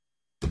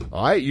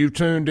All right, you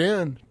tuned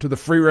in to the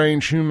Free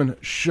Range Human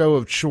Show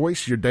of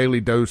Choice, your daily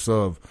dose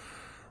of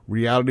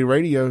reality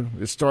radio.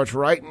 It starts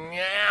right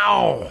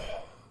now.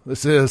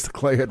 This is the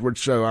Clay Edwards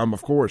Show. I'm,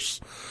 of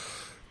course,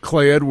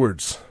 Clay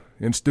Edwards,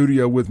 in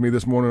studio with me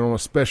this morning on a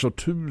special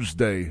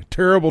Tuesday,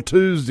 terrible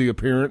Tuesday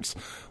appearance.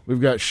 We've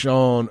got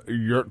SHAUN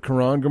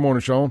YURTKURAN. Good morning,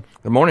 SHAUN.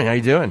 Good morning. How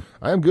you doing?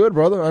 I am good,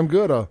 brother. I'm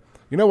good.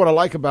 You know what I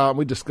like about, and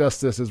we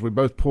discussed this as we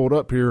both pulled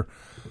up here,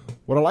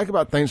 what I like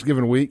about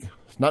Thanksgiving week,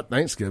 it's not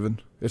Thanksgiving.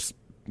 It's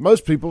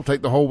most people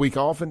take the whole week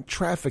off, and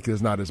traffic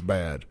is not as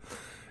bad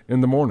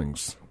in the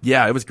mornings.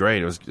 Yeah, it was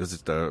great. It was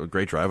just a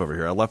great drive over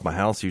here. I left my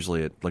house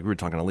usually at, like we were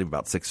talking, I leave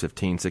about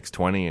 6:15,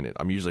 6:20, and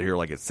I'm usually here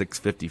like at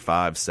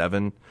 6:55,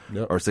 7,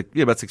 Yep. or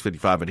about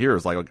 6:55. But here it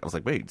was like, I was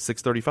like, wait,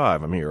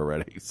 6:35, I'm here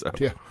already. So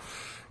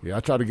Yeah, I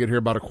tried to get here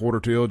about a quarter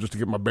till just to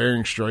get my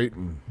bearings straight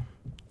and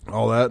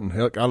all that. And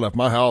heck, I left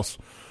my house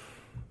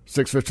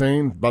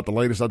 6:15, about the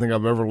latest I think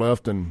I've ever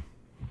left, and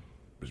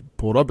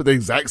pulled up at the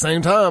exact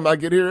same time I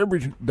get here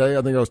every day.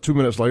 I think I was 2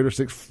 minutes later,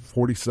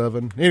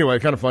 6:47. Anyway,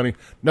 kind of funny.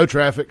 No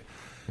traffic,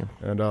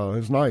 and it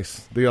was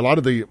nice. A lot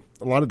of the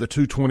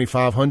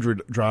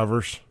 220-500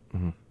 drivers,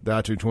 the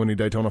I-220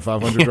 Daytona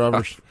 500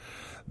 drivers,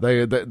 they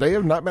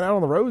have not been out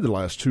on the road the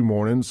last 2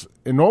 mornings.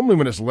 And normally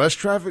when it's less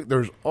traffic,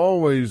 there's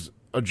always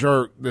a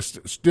jerk that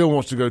still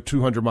wants to go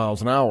 200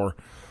 miles an hour.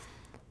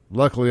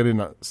 Luckily, I did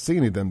not see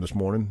any of them this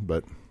morning,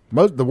 but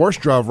the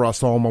worst driver I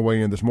saw on my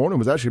way in this morning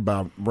was actually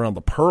around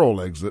the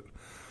Pearl exit.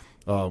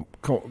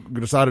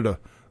 Decided to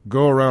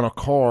go around a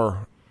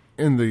car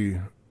on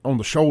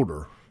the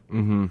shoulder,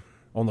 on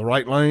the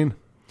right lane,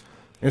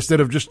 instead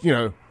of just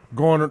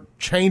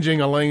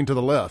changing a lane to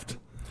the left.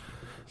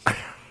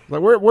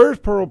 Like where's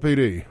Pearl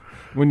PD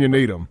when you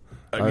need them?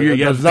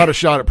 It's not a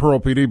shot at Pearl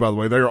PD, by the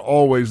way. They are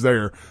always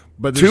there,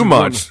 but too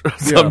much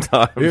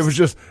sometimes. It was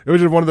just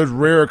one of those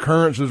rare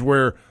occurrences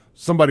where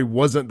somebody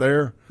wasn't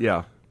there.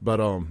 Yeah. But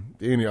I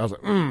was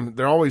like,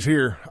 they're always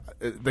here.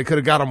 They could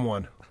have got them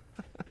one.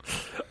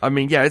 I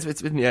mean, yeah,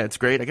 it's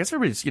great. I guess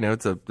everybody's,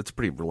 it's a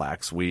pretty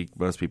relaxed week.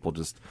 Most people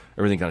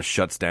everything kind of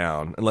shuts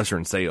down unless you're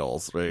in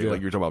sales, right? Yeah.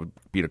 Like you're talking about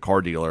being a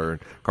car dealer,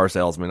 car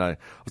salesman. I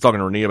was talking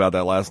to Renee about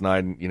that last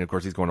night, and of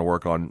course he's going to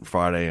work on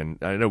Friday. And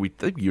I know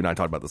think you and I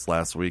talked about this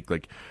last week.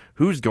 Like,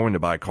 who's going to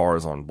buy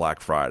cars on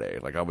Black Friday?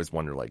 Like, I always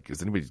wonder, like,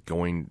 is anybody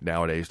going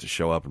nowadays to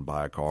show up and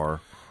buy a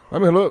car? I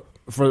mean, look,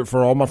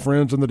 for all my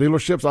friends in the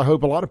dealerships, I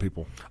hope a lot of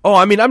people. Oh,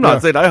 I mean, I'm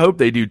not saying I hope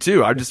they do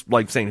too. I'm just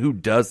like saying who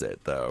does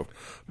it though.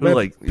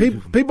 Man,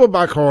 people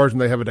buy cars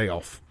and they have a day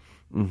off.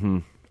 Mm-hmm.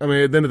 I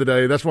mean, at the end of the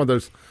day, that's one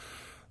of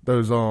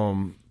those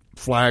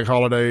flag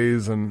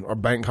holidays or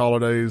bank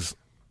holidays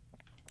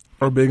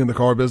are big in the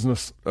car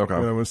business. Okay,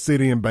 when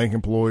city and bank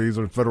employees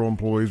or federal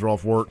employees are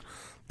off work,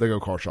 they go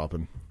car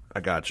shopping. I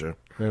gotcha.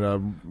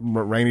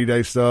 Rainy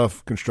day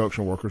stuff,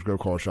 construction workers go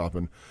car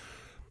shopping.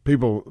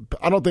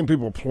 I don't think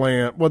people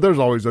plan. Well, there's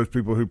always those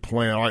people who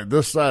plan, like,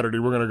 this Saturday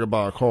we're going to go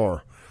buy a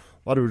car.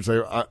 A lot of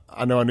people say,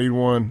 I know I need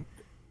one,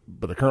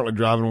 but they're currently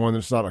driving one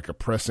that's not like a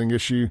pressing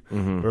issue.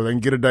 Mm-hmm. Or they can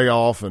get a day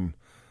off and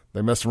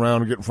they mess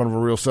around and get in front of a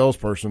real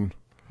salesperson,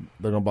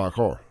 they're going to buy a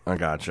car. I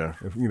gotcha.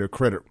 If,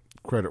 credit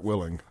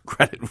willing.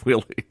 Credit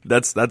willing.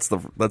 That's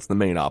the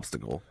main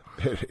obstacle.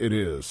 It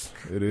is.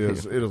 It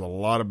is a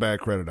lot of bad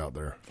credit out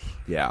there.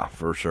 Yeah,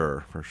 for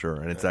sure.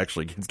 And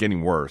it's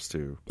getting worse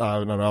too. I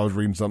was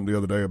reading something the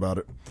other day about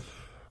it.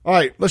 All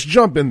right, let's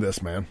jump in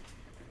this, man.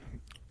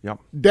 Yep.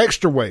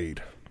 Dexter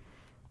Wade.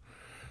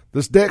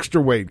 This Dexter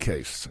Wade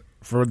case.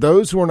 For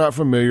those who are not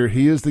familiar,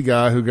 he is the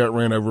guy who got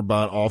ran over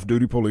by an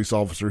off-duty police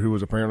officer who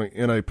was apparently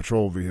in a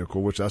patrol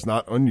vehicle, which that's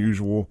not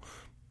unusual.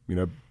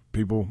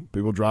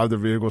 People drive their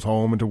vehicles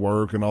home and to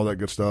work and all that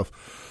good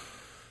stuff.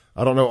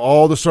 I don't know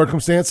all the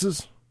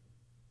circumstances,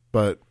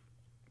 but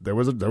there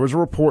was a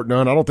report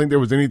done. I don't think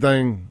there was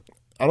anything.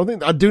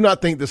 I do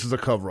not think this is a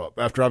cover-up.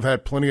 After I've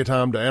had plenty of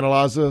time to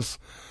analyze this,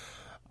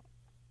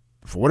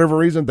 for whatever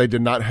reason, they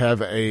did not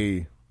have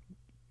a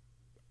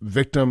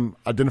victim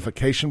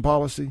identification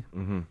policy.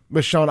 Mm-hmm.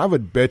 But SHAUN, I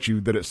would bet you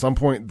that at some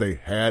point they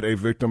had a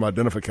victim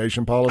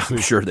identification policy.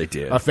 I'm sure they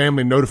did. A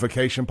family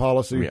notification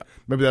policy. Yeah.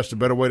 Maybe that's the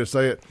better way to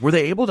say it. Were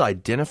they able to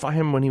identify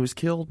him when he was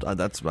killed?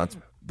 That's.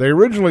 They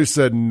originally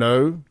said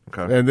no,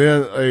 okay. And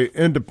then a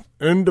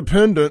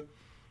independent,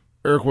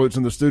 air quotes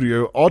in the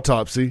studio,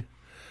 autopsy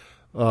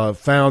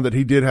found that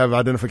he did have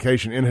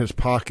identification in his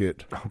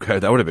pocket. Okay,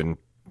 that would have been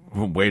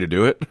a way to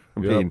do it. I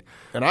mean,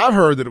 and I've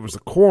heard that it was the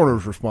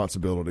coroner's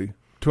responsibility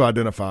to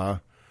identify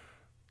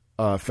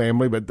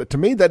family, but to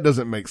me that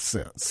doesn't make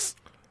sense.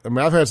 I mean,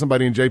 I've had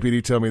somebody in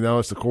JPD tell me, no,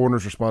 it's the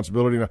coroner's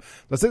responsibility. Now,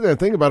 I sit there and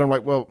think about it. I'm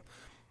like, well,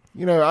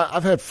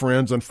 I've had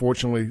friends,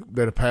 unfortunately,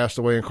 that have passed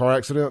away in car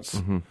accidents.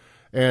 Mm-hmm.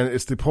 And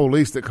it's the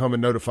police that come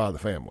and notify the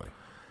family.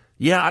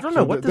 Yeah, I don't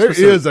know what there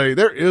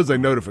is a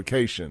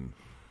notification.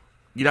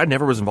 I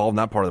never was involved in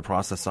that part of the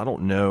process. So I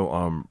don't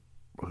know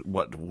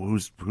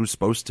who's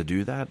supposed to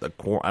do that? I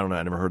don't know.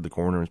 I never heard the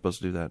coroner was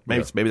supposed to do that.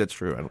 Maybe that's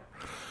true.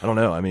 I don't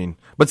know. I mean,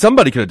 but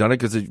somebody could have done it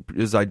because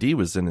his ID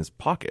was in his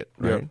pocket,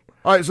 right? Yeah.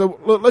 All right, so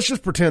let's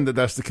just pretend that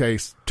that's the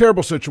case.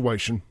 Terrible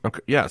situation.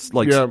 Okay. Yes.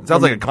 Sounds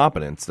like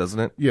incompetence, doesn't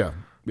it? Yeah.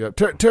 Yeah.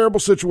 Terrible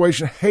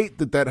situation. Hate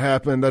that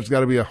happened. That's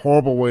got to be a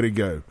horrible way to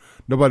go.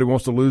 Nobody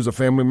wants to lose a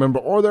family member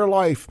or their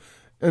life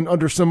and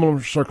under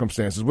similar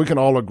circumstances. We can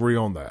all agree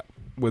on that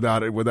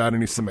without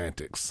any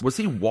semantics. Was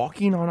he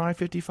walking on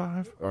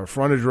I-55 or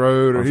frontage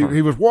road? Or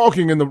he was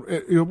walking in the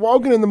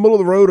middle of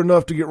the road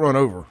enough to get run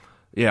over.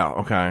 Yeah.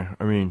 Okay.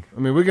 I mean,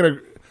 we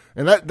can.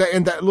 And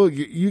that look,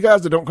 you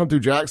guys that don't come through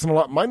Jackson a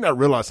lot might not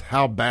realize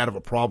how bad of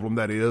a problem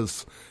that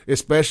is,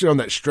 especially on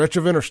that stretch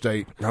of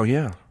interstate. Oh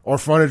yeah, or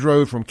frontage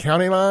road from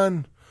County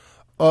Line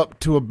up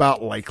to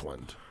about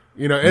Lakeland.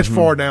 As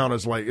far down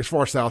as as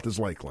far south as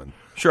Lakeland.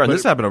 Sure, and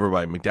this happened over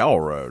by McDowell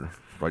Road.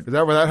 Right? Is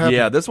that where that happened?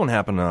 Yeah, this one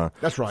happened.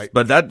 That's right.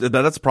 But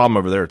that's a problem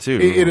over there too.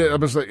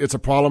 It's a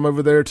problem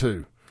over there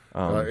too.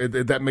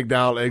 That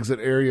McDowell exit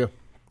area.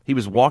 He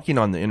was walking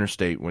on the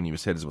interstate when he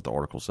was hit, is what the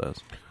article says.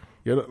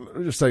 Yeah, let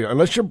me just say,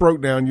 unless you're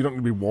broke down, you don't need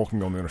to be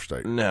walking on the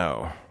interstate.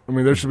 No. I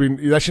mean,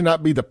 that should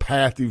not be the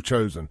path you've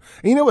chosen.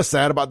 And you know what's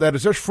sad about that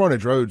is there's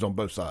frontage roads on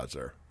both sides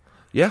there.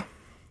 Yeah.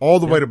 All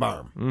the way to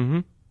Byram. Mm-hmm.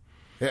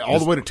 Yeah, all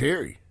the way to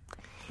Terry.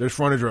 There's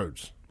frontage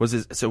roads. Was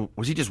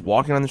he just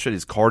walking on the street?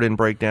 His car didn't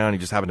break down. He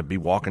just happened to be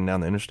walking down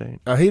the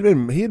interstate. He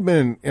had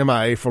been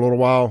MIA for a little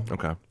while.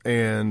 Okay.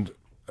 And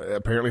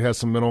apparently has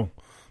some mental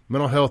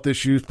health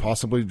issues,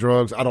 possibly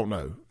drugs. I don't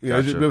know.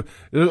 Gotcha.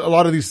 A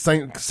lot of these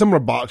similar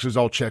boxes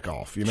all check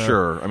off.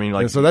 Sure. I mean,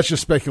 and so that's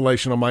just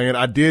speculation on my end.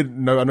 I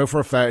know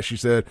for a fact she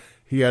said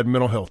he had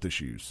mental health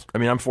issues. I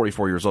mean, I'm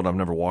 44 years old. I've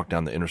never walked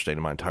down the interstate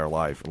in my entire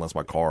life unless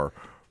my car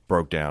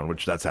broke down,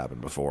 which that's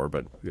happened before.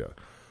 But yeah,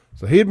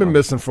 so he had been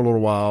missing for a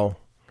little while.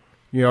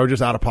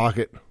 Just out of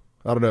pocket.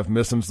 I don't know if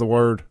missing's the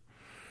word.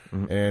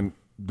 Mm-hmm. And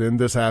then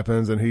this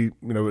happens, and he,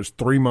 it was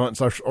 3 months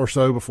or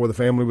so before the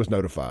family was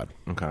notified.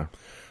 Okay.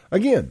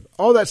 Again,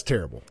 all that's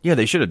terrible. Yeah,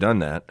 they should have done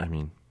that. I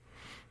mean,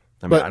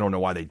 I don't know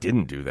why they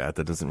didn't do that.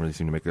 That doesn't really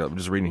seem to make it up. I'm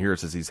just reading here. It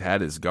says he's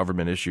had his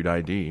government-issued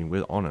ID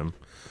on him.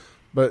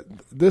 But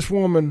this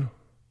woman,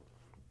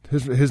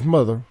 his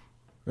mother,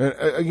 and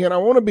again, I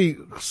want to be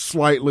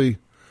slightly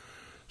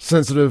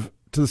sensitive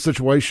to the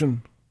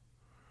situation,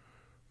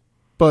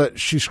 but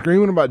she's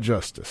screaming about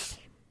justice,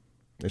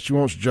 and she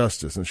wants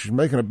justice, and she's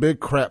making a big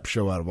crap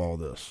show out of all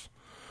this.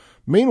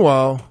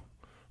 Meanwhile,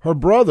 her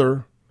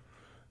brother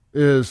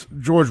is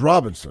George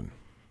Robinson,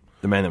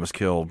 the man that was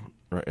killed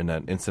in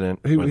that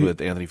incident with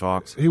Anthony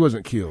Fox. He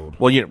wasn't killed.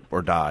 Well,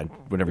 or died,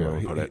 whatever you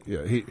want to put it.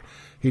 Yeah,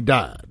 he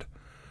died.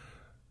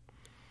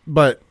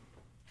 But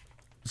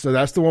so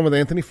that's the one with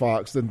Anthony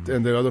Fox and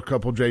the other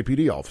couple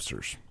JPD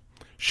officers.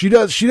 She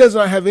does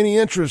not have any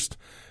interest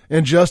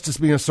in justice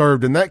being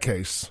served in that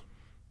case,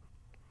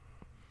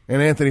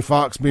 and Anthony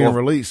Fox being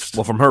released.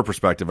 Well, from her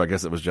perspective, I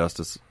guess it was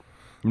justice.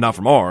 Not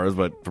from ours,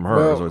 but from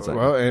hers.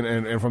 Well,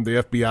 and from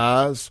the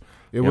FBI's.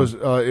 It was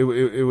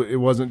it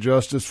wasn't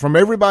justice from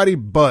everybody,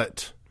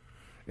 but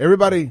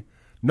nobody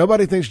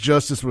thinks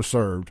justice was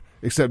served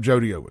except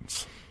Jody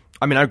Owens.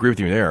 I mean, I agree with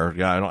you there.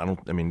 Yeah,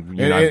 I mean,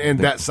 and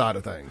that side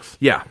of things.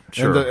 Yeah,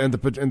 sure. And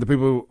the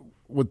people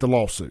with the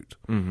lawsuit.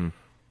 Mm-hmm.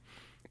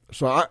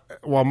 So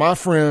while my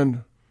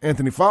friend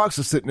Anthony Fox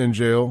is sitting in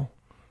jail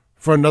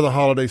for another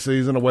holiday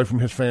season away from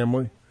his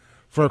family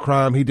for a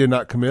crime he did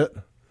not commit,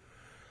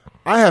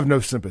 I have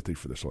no sympathy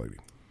for this lady.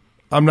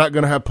 I'm not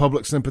going to have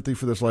public sympathy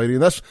for this lady.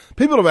 And that's,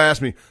 people have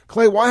asked me,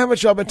 Clay, why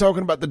haven't y'all been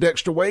talking about the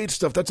Dexter Wade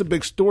stuff? That's a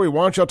big story.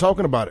 Why aren't y'all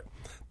talking about it?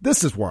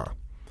 This is why.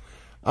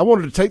 I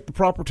wanted to take the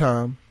proper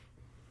time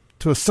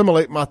to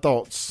assimilate my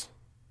thoughts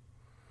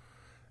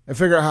and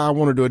figure out how I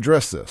wanted to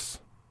address this.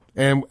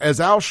 And as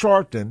Al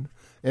Sharpton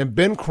and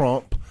Ben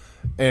Crump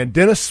and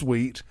Dennis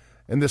Sweet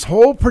and this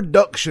whole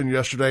production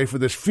yesterday for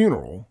this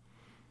funeral,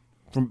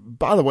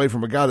 by the way,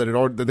 from a guy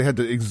that they had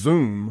to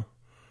exhume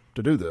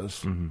to do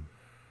this, mm-hmm.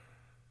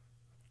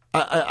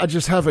 I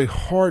just have a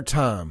hard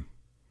time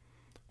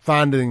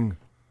finding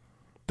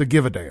the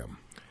give a damn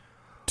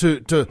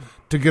to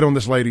get on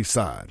this lady's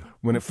side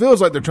when it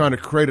feels like they're trying to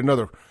create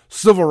another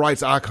civil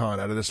rights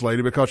icon out of this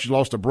lady because she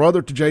lost a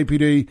brother to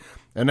JPD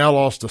and now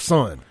lost a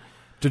son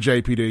to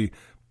JPD.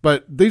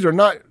 But these are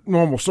not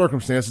normal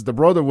circumstances. The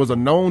brother was a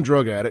known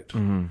drug addict,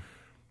 mm-hmm.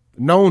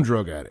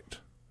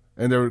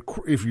 And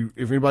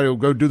if anybody will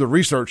go do the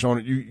research on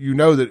it, you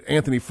know that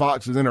Anthony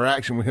Fox's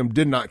interaction with him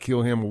did not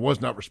kill him or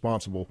was not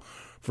responsible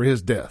for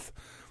his death.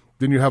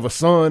 Then you have a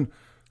son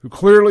who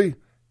clearly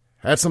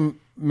had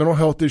some mental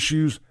health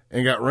issues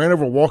and got ran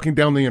over walking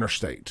down the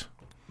interstate.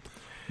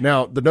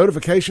 Now, the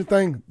notification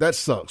thing, that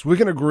sucks. We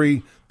can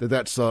agree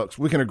that sucks.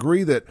 We can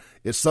agree that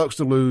it sucks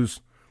to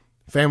lose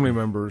family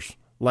members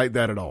like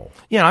that at all.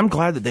 Yeah, I'm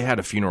glad that they had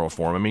a funeral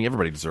for him. I mean,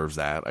 everybody deserves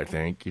that, I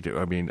think. You do.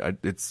 I mean,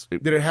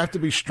 did it have to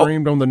be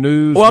streamed on the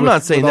news? Well, I'm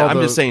not saying that.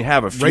 I'm just saying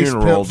have a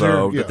funeral,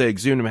 though. Yeah. That they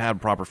exhumed him and had a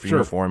proper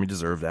funeral for him. He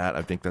deserved that.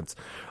 I think that's,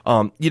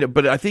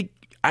 but I think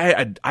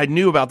I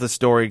knew about this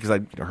story because I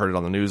heard it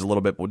on the news a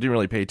little bit, but didn't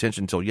really pay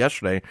attention until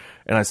yesterday.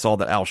 And I saw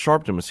that Al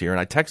Sharpton was here, and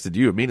I texted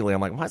you immediately.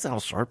 I'm like, why is Al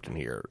Sharpton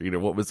here?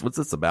 What's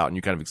this about? And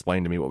you kind of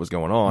explained to me what was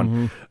going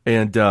on.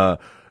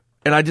 Mm-hmm.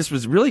 And I just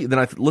was really, then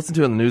I listened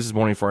to it on the news this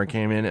morning before I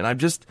came in, and I'm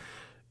just,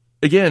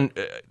 again,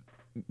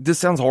 this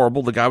sounds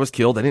horrible. The guy was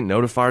killed. They didn't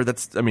notify her.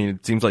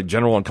 It seems like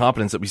general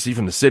incompetence that we see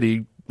from the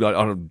city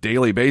on a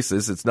daily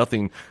basis. It's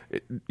nothing,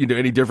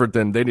 any different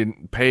than they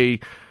didn't pay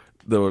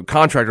the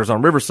contractors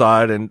on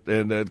Riverside and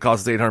it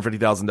cost us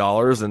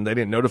 $850,000 and they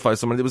didn't notify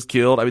somebody that was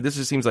killed. I mean, this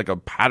just seems like a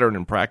pattern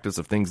and practice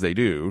of things they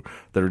do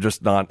that are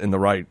just not in the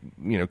right,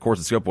 course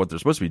and scope of what they're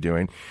supposed to be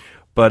doing.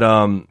 But,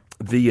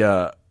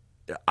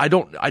 I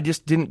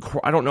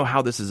don't know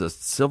how this is a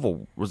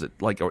civil,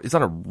 it's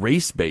not a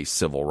race-based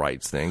civil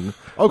rights thing.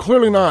 Oh,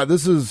 clearly not.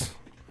 This is,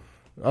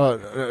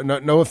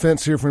 no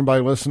offense here for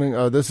anybody listening.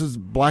 This is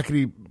black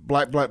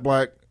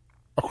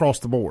across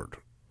the board.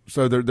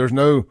 So there's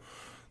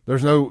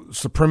no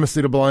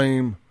supremacy to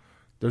blame.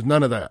 There's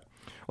none of that.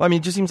 Well, I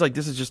mean, it just seems like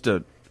this is just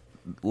a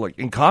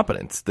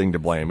incompetence thing to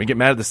blame. We get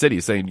mad at the city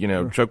saying,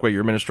 Chokeway,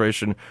 your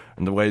administration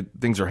and the way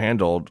things are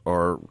handled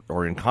are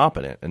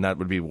incompetent, and that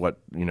would be what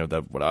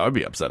what I would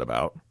be upset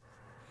about.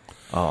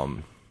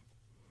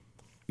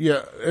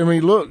 Yeah, I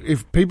mean, look,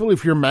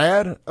 if you're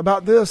mad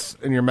about this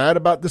and you're mad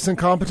about this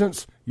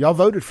incompetence, y'all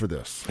voted for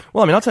this.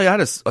 Well, I mean, I'll tell you, I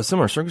had a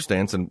similar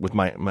circumstance, and with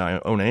my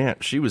own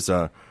aunt, she was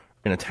in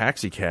a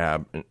taxi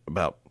cab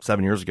about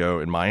 7 years ago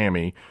in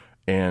Miami,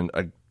 and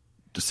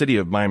the city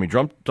of Miami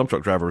dump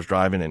truck driver was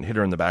driving and hit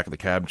her in the back of the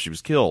cab, and she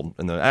was killed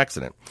in the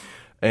accident.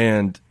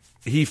 And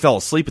he fell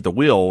asleep at the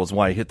wheel was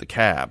why he hit the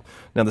cab.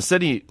 Now, the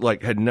city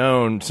had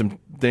known some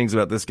things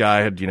about this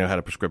guy, had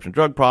a prescription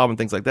drug problem,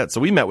 things like that. So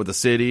we met with the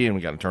city, and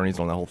we got attorneys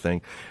on the whole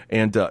thing.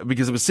 And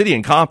because it was city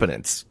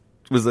incompetence,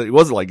 it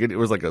wasn't like it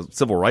was like a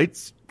civil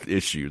rights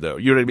issue, though.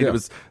 You know what I mean? Yeah. It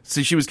was.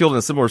 See, she was killed in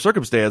a similar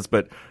circumstance,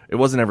 but it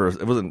wasn't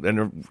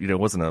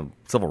a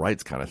civil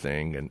rights kind of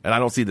thing. And I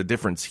don't see the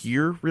difference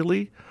here,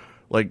 really.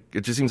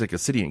 It just seems like a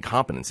city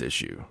incompetence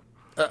issue.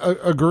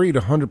 Agreed,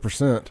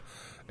 100%.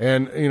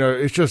 And,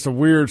 it's just a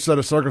weird set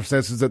of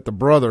circumstances that the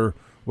brother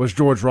was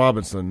George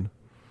Robinson,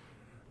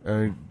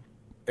 and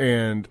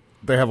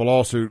they have a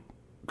lawsuit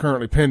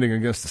currently pending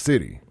against the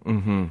city.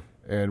 Mm-hmm.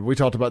 And we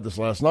talked about this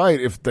last night.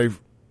 If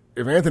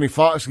Anthony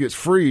Fox gets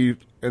freed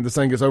and this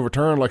thing gets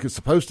overturned like it's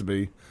supposed to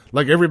be,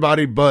 like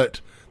everybody but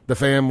the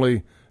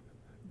family,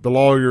 the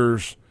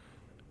lawyers,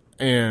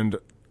 and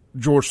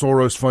George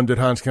Soros-funded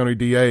Hinds County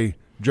DA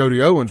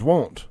Jody Owens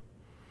won't,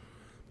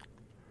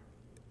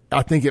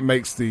 I think it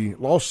makes the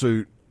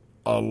lawsuit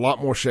a lot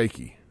more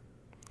shaky.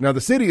 Now, the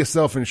city is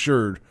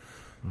self-insured,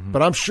 mm-hmm.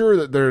 but I'm sure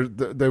that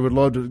they would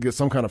love to get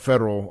some kind of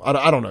federal.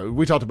 I don't know.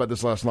 We talked about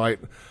this last night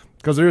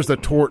because there's the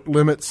tort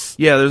limits.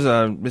 Yeah, there's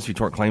a Mississippi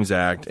Tort Claims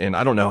Act, and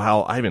I don't know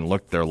how. I haven't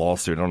looked at their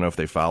lawsuit. I don't know if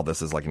they filed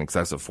this as an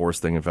excessive force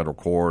thing in federal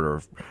court or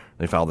if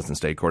they filed this in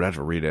state court. I have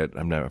to read it.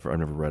 I've never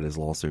read his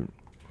lawsuit.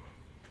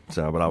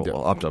 So, but I'm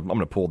going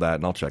to pull that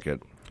and I'll check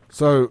it.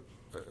 So,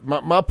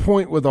 my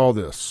point with all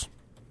this,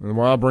 and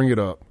why I bring it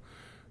up,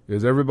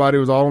 is everybody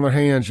was all on their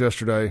hands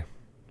yesterday,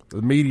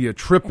 the media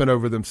tripping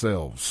over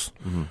themselves,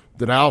 mm-hmm.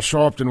 that Al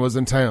Sharpton was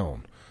in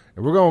town.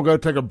 And we're going to go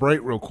take a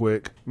break real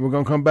quick. We're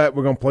going to come back.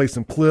 We're going to play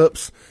some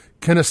clips.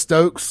 Kenneth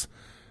Stokes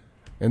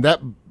and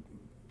that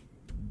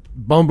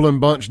bumbling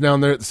bunch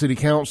down there at the city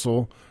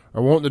council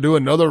are wanting to do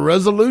another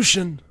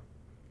resolution.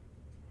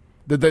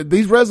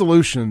 These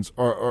resolutions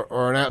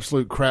are an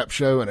absolute crap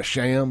show and a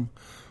sham.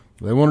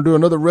 They want to do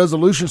another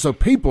resolution so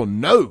people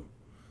know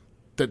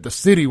that the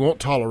city won't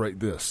tolerate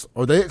this.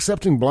 Are they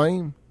accepting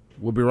blame?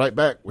 We'll be right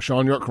back with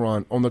Shaun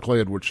YURTKURAN on the Clay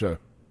Edwards Show.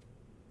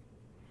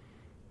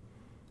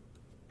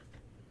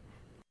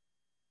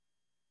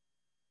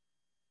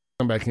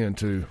 Come back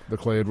into the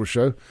Clay Edwards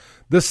Show.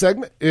 This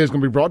segment is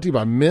going to be brought to you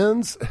by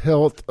Men's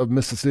Health of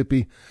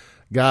Mississippi.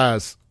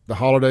 Guys, the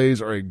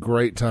holidays are a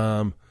great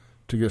time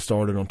to get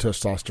started on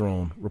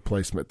testosterone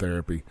replacement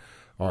therapy.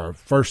 Our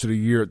first of the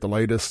year at the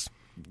latest.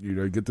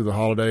 Get through the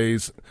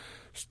holidays.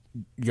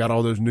 You got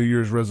all those New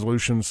Year's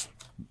resolutions.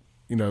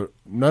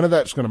 None of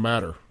that's going to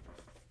matter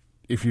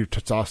if your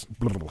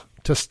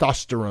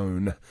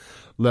testosterone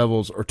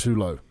levels are too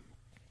low.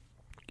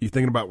 You're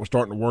thinking about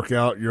starting to work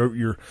out.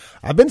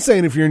 I've been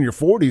saying if you're in your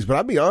 40s, but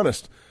I'll be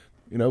honest,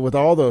 with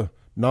all the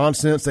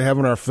nonsense they have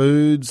in our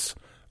foods,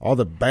 all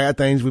the bad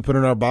things we put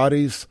in our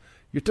bodies,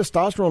 your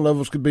testosterone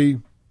levels could be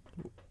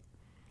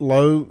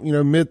low,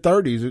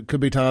 mid-30s. It could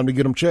be time to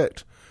get them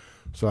checked.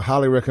 So I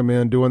highly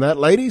recommend doing that.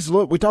 Ladies,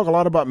 look, we talk a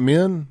lot about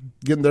men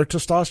getting their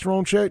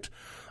testosterone checked.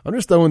 I'm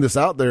just throwing this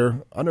out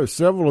there. I know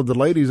several of the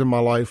ladies in my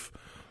life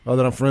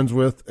that I'm friends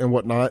with and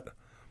whatnot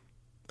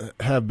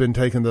have been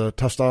taking the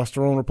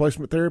testosterone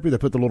replacement therapy. They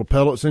put the little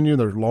pellets in you.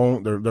 They're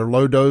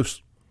low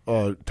dose,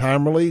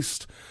 time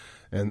released,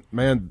 and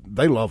man,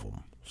 they love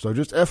them. So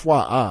just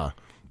FYI,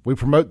 we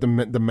promote the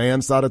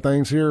man side of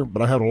things here,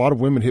 but I had a lot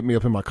of women hit me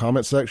up in my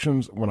comment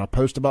sections when I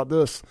post about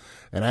this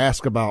and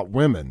ask about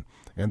women.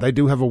 And they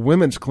do have a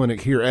women's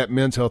clinic here at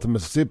Men's Health in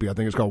Mississippi. I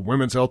think it's called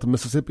Women's Health in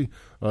Mississippi.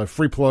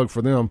 Free plug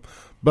for them.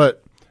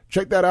 But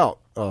check that out.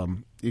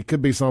 It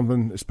could be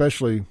something,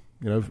 especially,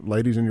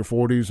 ladies in your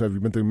 40s. Have you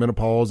been through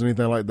menopause,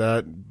 anything like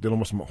that, dealing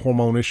with some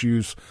hormone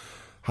issues?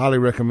 Highly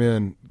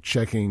recommend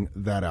checking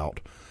that out.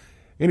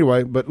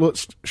 Anyway, but look,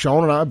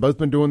 Sean and I have both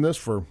been doing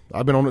this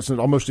I've been on it since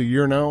almost a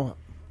year now.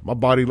 My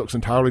body looks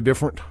entirely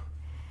different.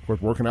 Of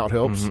course, working out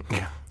helps. Mm-hmm.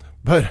 Yeah.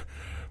 But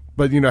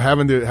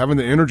having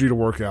the energy to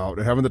work out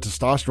and having the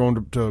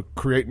testosterone to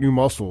create new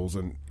muscles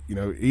and,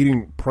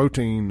 eating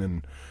protein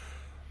and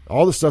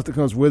all the stuff that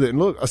comes with it. And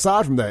look,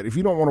 aside from that, if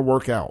you don't want to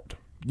work out,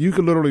 you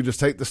could literally just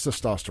take this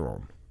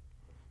testosterone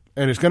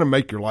and it's going to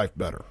make your life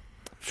better.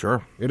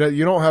 Sure. You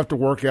don't have to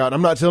work out.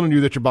 I'm not telling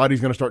you that your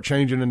body's going to start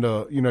changing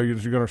into, you're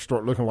going to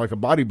start looking like a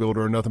bodybuilder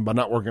or nothing by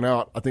not working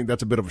out. I think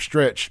that's a bit of a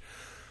stretch,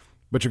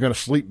 but you're going to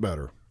sleep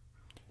better.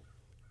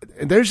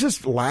 And there's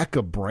just lack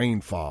of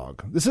brain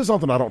fog. This is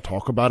something I don't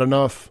talk about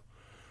enough.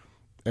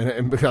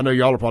 And I know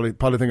y'all are probably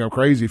think I'm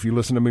crazy if you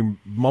listen to me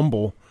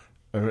mumble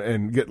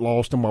and get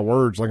lost in my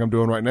words like I'm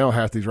doing right now,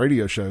 half these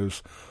radio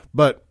shows.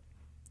 But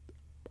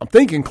I'm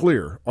thinking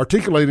clear.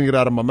 Articulating it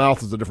out of my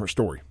mouth is a different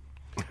story.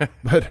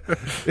 But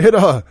it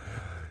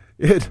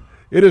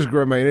is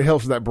great, man. It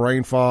helps with that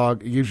brain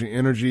fog. It gives you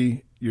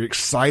energy. You're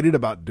excited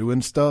about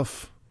doing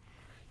stuff.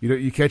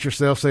 You catch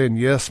yourself saying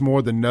yes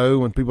more than no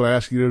when people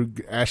ask you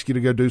to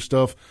go do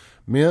stuff.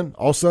 Men,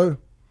 also,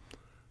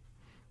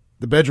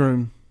 the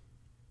bedroom,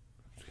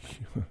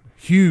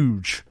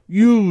 huge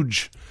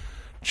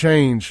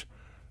change,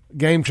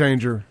 game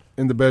changer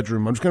in the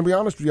bedroom. I'm just going to be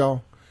honest with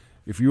y'all.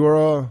 If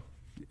you're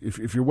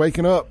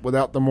waking up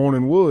without the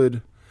morning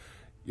wood,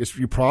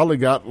 you probably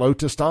got low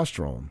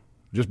testosterone.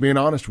 Just being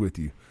honest with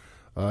you.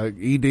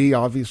 ED,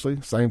 obviously,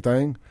 same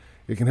thing.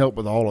 It can help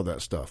with all of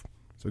that stuff.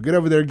 So get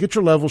over there, get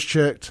your levels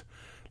checked.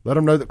 Let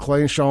them know that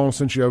Clay and Sean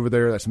sent you over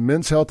there. That's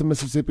Men's Health in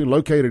Mississippi,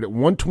 located at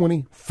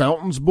 120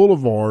 Fountains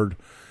Boulevard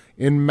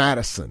in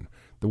Madison.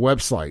 The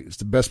website is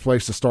the best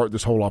place to start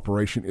this whole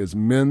operation is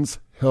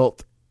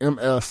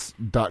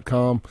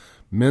menshealthms.com,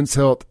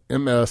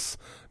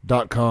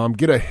 menshealthms.com.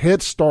 Get a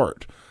head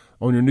start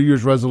on your New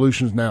Year's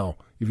resolutions now.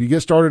 If you get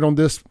started on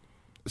this,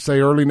 say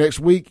early next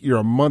week, you're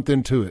a month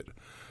into it.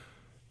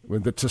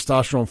 With the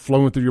testosterone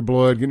flowing through your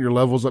blood, getting your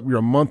levels up, you're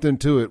a month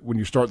into it when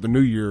you start the new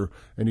year,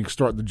 and you can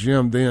start the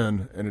gym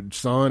then. And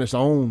it's on.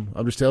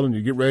 I'm just telling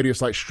you, get ready.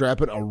 It's like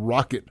strapping a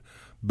rocket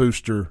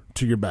booster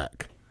to your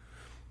back.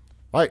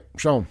 All right,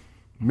 Sean,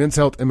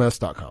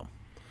 menshealthms.com.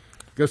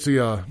 Go see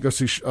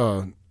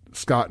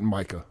Scott and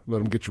Micah. Let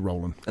them get you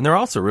rolling. And they're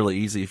also really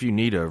easy. If you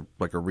need a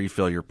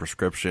refill your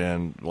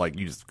prescription, like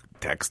you just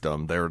text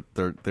them. They're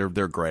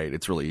great.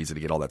 It's really easy to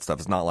get all that stuff.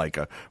 It's not like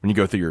when you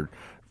go through your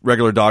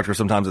regular doctor,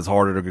 sometimes it's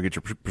harder to go get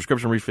your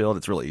prescription refilled.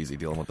 It's really easy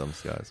dealing with them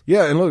guys.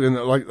 Yeah, and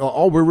look,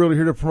 all we're really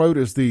here to promote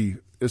is the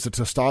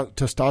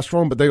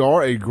testosterone, but they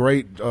are a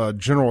great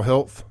general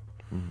health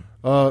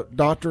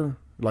doctor,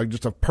 like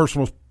just a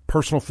personal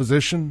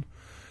physician,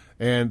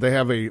 and they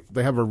have a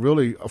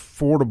really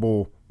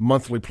affordable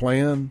monthly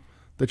plan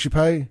that you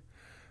pay.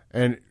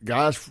 And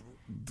guys,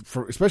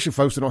 for especially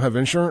folks that don't have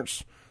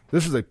insurance,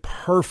 this is a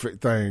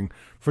perfect thing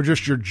for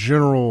just your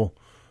general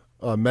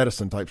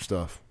medicine type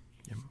stuff.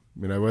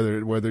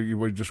 Whether you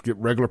would just get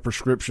regular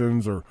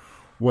prescriptions or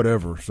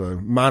whatever. So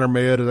minor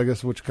med, I guess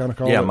is what you kind of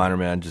call it. Yeah, minor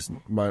med, just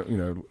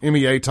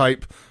MEA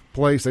type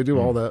place. They do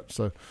all that.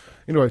 So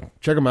anyway,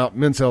 check them out,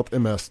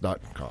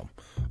 menshealthms.com.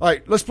 All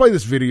right, let's play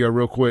this video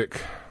real quick.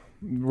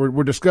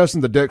 We're discussing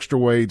the Dexter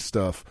Wade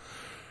stuff.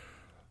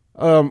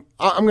 I'm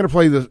going to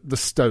play the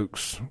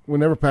Stokes. We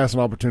never pass an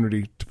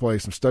opportunity to play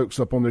some Stokes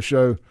up on this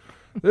show.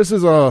 This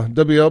is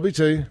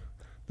WLBT.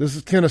 This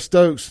is Kenneth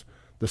Stokes.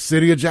 The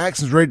city of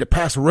Jackson's ready to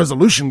pass a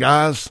resolution,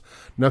 guys.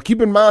 Now,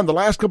 keep in mind, the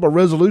last couple of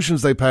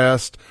resolutions they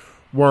passed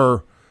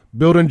were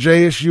building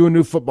JSU a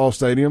new football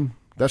stadium.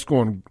 That's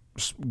going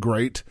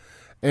great.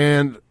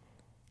 And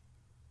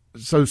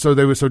so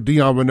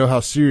Dion would know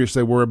how serious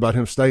they were about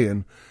him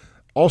staying.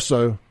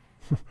 Also,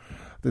 I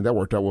think that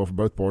worked out well for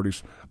both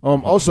parties.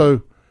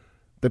 Also,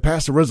 they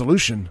passed a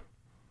resolution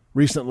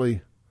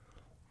recently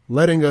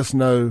letting us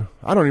know.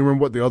 I don't even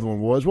remember what the other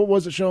one was. What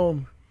was it,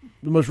 Sean?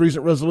 The most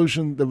recent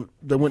resolution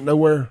that went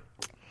nowhere?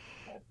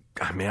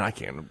 God, man, I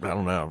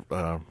don't know.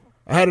 I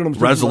had it on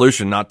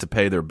resolution not to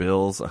pay their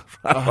bills.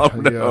 I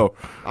don't know.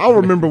 Yeah. I'll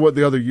remember what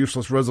the other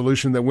useless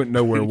resolution that went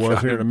nowhere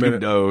was here in a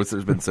minute. Who knows?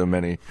 There's been so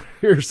many.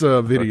 Here's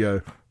a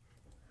video.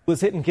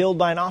 Was hit and killed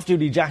by an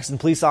off-duty Jackson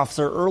police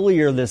officer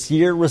earlier this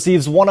year,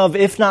 receives one of,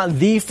 if not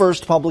the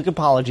first public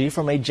apology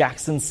from a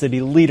Jackson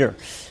City leader.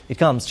 It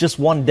comes just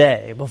one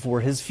day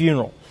before his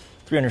funeral.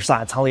 300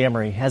 Sides' Holly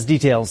Emery has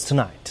details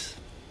tonight.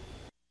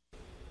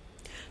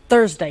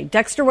 Thursday,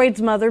 Dexter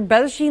Wade's mother,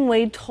 Bethsheen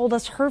Wade, told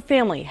us her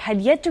family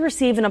had yet to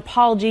receive an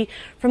apology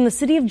from the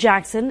city of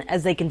Jackson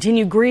as they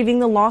continue grieving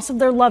the loss of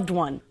their loved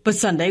one. But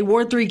Sunday,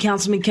 Ward 3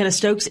 Councilman Kenneth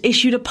Stokes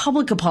issued a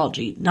public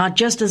apology, not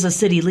just as a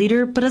city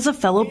leader, but as a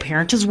fellow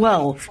parent as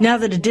well. Now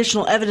that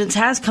additional evidence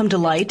has come to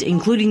light,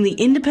 including the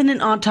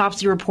independent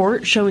autopsy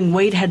report showing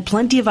Wade had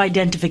plenty of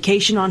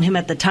identification on him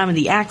at the time of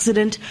the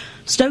accident,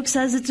 Stokes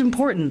says it's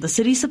important the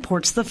city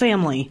supports the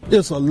family.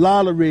 It's a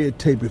lot of red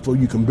tape before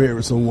you can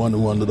bury someone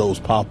in one of those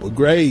pauper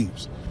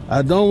graves.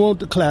 I don't want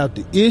to cloud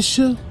the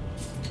issue,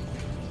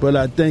 but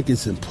I think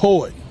it's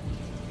important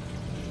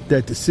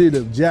that the city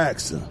of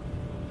Jackson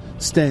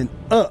stand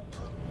up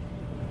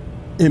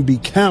and be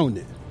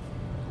counted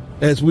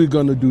as we're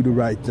going to do the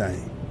right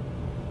thing.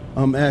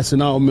 I'm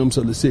asking all members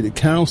of the city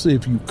council,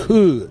 if you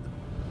could,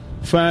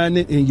 find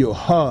it in your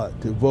heart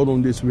to vote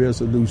on this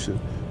resolution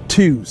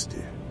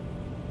Tuesday.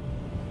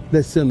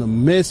 Let's send a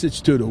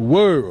message to the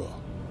world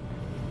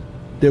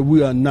that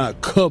we are not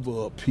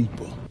cover-up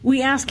people.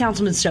 We asked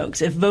Councilman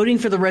Stokes if voting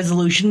for the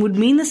resolution would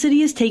mean the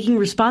city is taking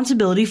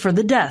responsibility for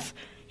the death.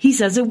 He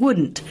says it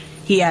wouldn't.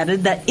 He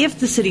added that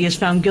if the city is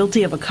found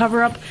guilty of a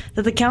cover-up,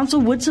 that the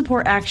council would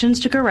support actions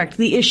to correct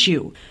the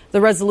issue. The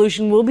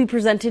resolution will be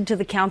presented to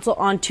the council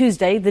on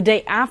Tuesday, the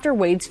day after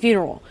Wade's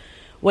funeral.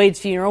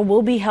 Wade's funeral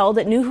will be held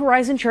at New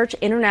Horizon Church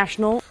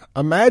International.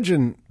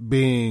 Imagine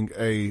being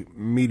a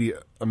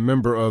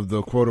member of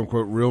the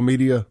quote-unquote real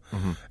media,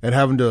 and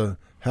having to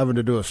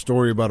do a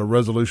story about a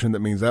resolution that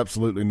means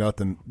absolutely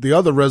nothing. The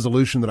other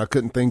resolution that I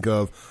couldn't think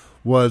of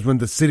was when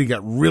the city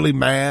got really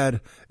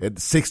mad at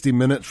 60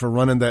 Minutes for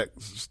running that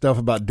stuff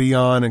about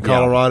Dion in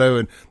Colorado,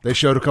 and they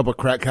showed a couple of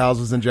crack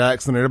houses in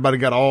Jackson, and everybody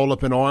got all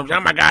up in arms.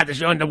 Oh, my God, they're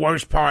showing the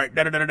worst part.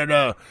 It's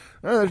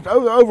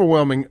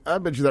overwhelming. I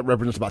bet you that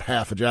represents about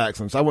half of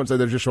Jackson, so I wouldn't say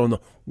they're just showing the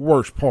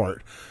worst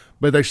part.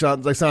 But they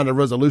signed a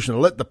resolution to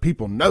let the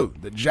people know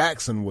that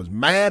Jackson was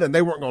mad and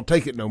they weren't going to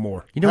take it no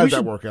more. How did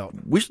that work out?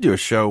 We should do a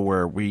show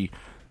where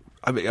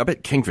I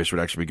bet Kingfish would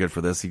actually be good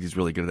for this. He's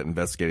really good at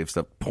investigative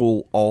stuff.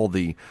 Pull all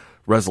the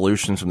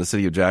resolutions from the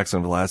city of Jackson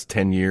over the last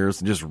 10 years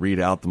and just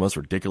read out the most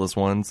ridiculous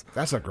ones.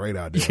 That's a great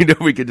idea.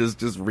 We could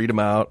just read them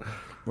out.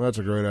 Well, that's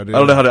a great idea. I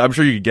don't know how to, I'm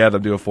sure you could get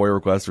them, do a FOIA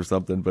request or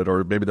something,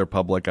 or maybe they're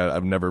public.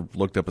 I've never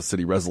looked up a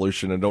city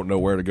resolution and don't know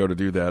where to go to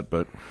do that,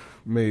 but.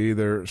 Me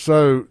either.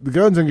 So the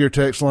Guns and Gear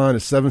text line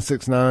is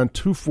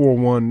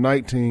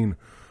 769-241-1944,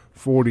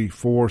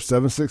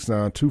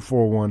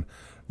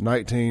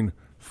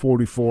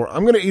 769-241-1944.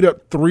 I'm going to eat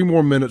up 3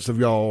 more minutes of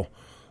y'all's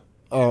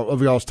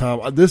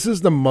time. This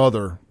is the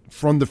mother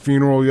from the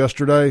funeral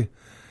yesterday,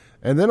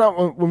 and then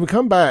when we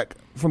come back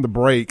from the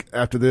break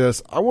after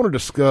this, I want to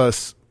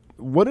discuss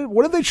what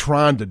are they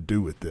trying to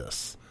do with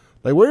this?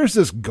 Like, where is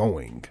this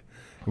going?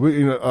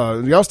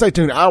 Y'all stay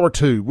tuned. Hour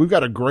 2, we've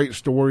got a great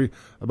story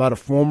about a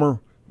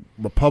former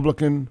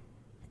Republican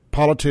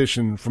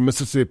politician from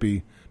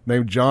Mississippi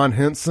named John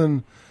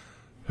Henson,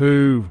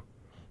 who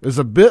is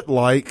a bit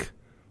like,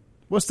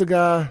 what's the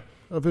guy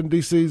up in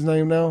D.C.'s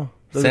name now?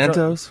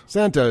 Santos?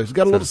 Santos.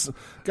 Got a little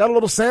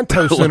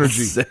Santos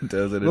energy.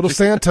 Little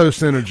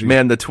Santos energy.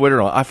 Man, the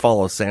Twitter, I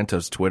follow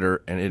Santos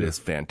Twitter, and it is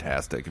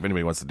fantastic. If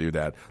anybody wants to do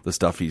that, the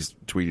stuff he's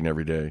tweeting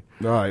every day.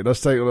 All right,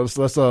 let's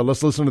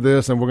listen to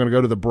this, and we're going to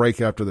go to the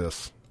break after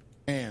this.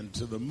 And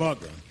to the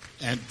mother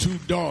and 2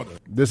 daughters.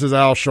 This is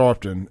Al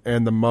Sharpton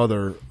and the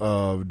mother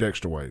of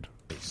Dexter Wade.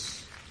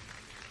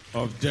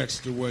 Of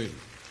Dexter Wade.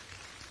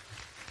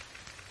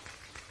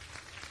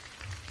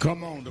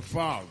 Come on, the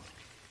father.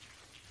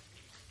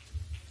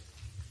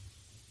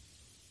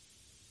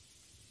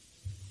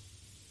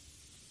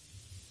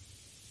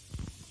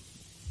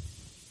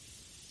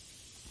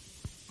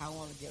 I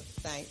want to give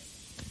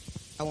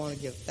thanks. I want to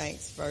give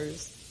thanks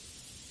first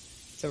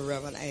to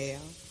Reverend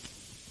Al.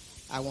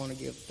 I want to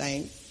give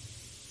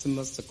thanks to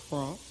Mr.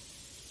 Crump.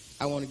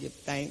 I want to give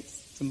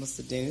thanks to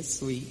Mr. Dennis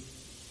Sweet.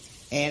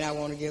 And I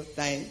want to give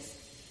thanks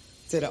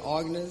to the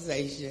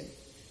organization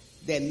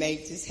that made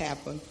this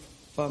happen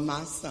for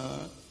my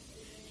son.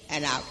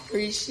 And I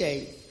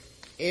appreciate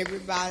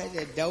everybody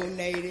that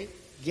donated,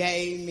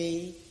 gave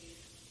me.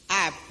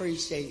 I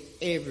appreciate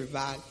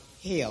everybody's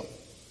help.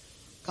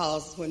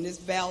 Because when this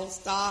battle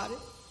started,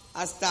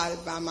 I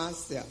started by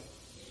myself.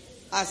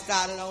 I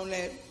started on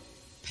that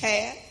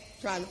path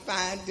trying to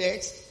find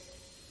Dexter.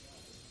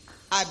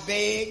 I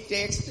begged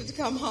Dexter to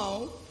come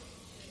home.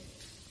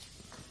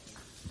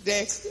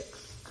 Dexter,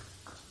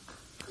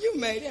 you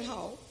made it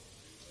home.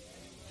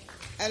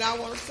 And I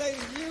want to say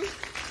to you,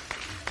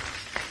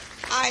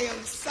 I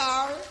am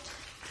sorry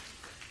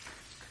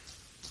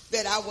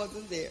that I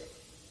wasn't there.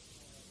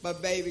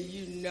 But baby,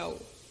 you know,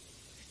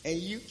 and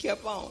you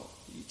kept on.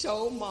 You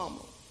told Mama,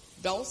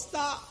 don't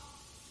stop,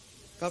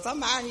 because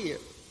I'm out here.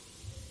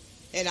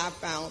 And I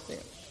found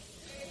him.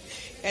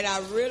 And I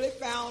really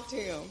found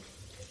him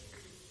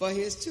for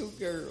his 2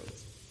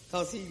 girls,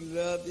 because he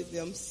loved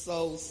them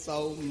so,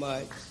 so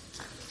much.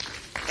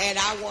 And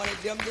I wanted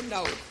them to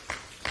know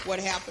what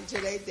happened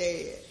to their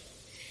dad.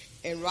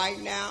 And right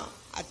now,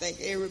 I thank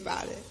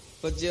everybody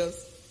for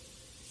just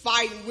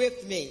fighting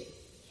with me.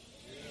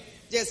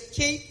 Just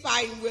keep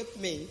fighting with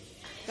me,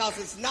 because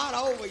it's not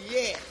over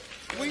yet.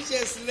 We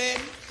just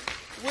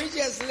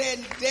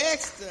letting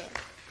Dexter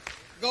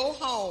go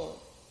home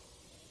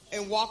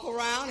and walk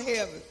around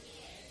heaven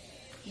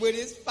with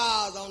his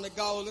fathers on the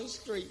golden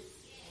street.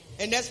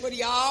 And that's what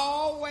he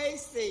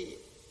always said.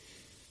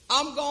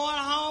 I'm going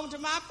home to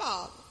my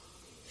father,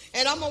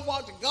 and I'm going to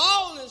walk the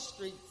golden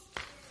streets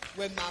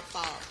with my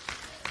father.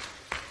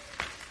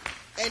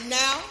 And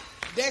now,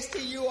 Dexter,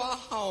 you are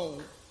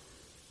home.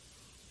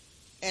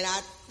 And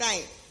I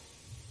thank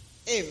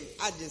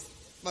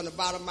from the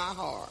bottom of my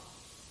heart,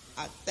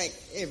 I thank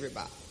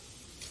everybody.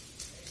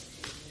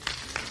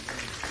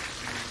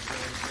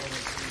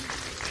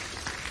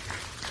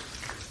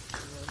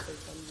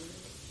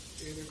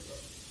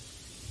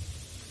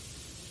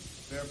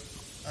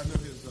 I know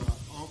his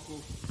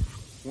uncle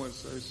once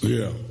said,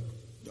 yeah,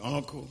 the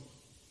uncle.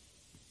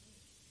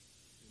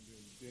 And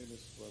then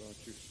Dennis, why don't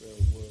you say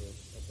a word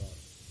about,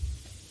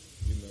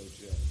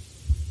 Jack?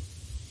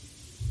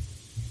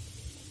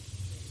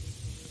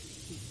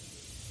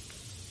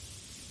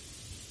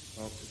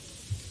 Uncle.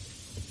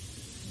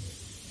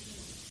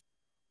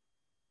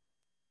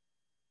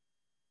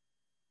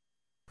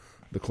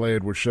 The Clay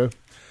Edwards Show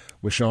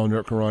with SHAUN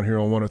YURTKURAN here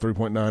on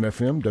 103.9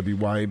 FM,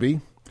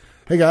 WYAB.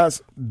 Hey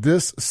guys,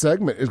 this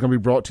segment is going to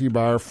be brought to you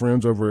by our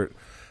friends over at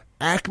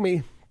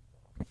Acme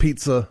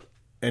Pizza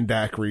and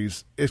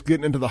Daiquiris. It's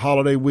getting into the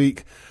holiday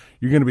week.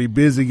 You're going to be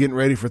busy getting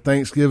ready for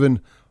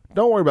Thanksgiving.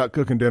 Don't worry about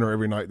cooking dinner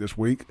every night this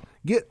week.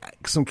 Get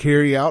some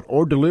carry out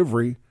or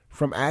delivery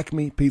from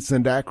Acme Pizza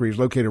and Daiquiris,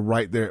 located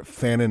right there at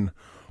Fannin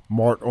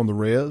Mart on the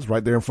Res,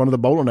 right there in front of the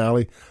bowling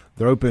alley.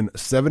 They're open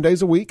 7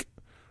 days a week,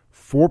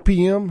 4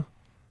 p.m.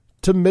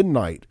 to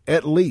midnight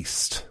at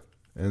least.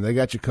 And they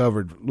got you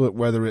covered. Look,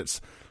 whether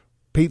it's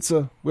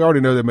pizza, we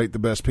already know they make the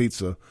best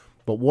pizza,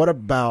 but what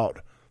about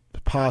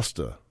the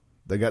pasta?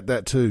 They got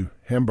that too.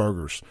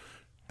 Hamburgers.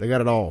 They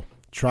got it all.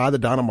 Try the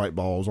dynamite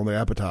balls on the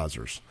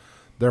appetizers.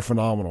 They're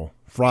phenomenal.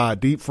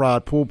 Deep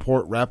fried pulled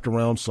pork wrapped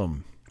around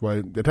some,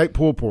 well, they take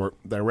pulled pork,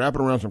 they wrap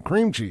it around some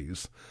cream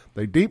cheese,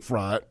 they deep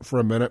fry it for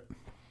a minute,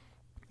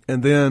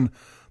 and then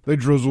they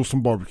drizzle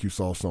some barbecue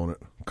sauce on it.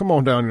 Come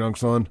on down, young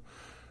son.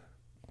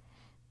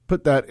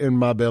 Put that in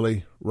my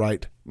belly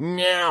right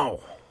now.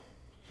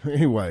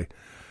 Anyway,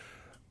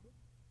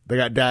 they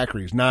got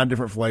daiquiris, 9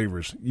 different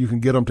flavors. You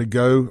can get them to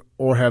go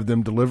or have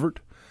them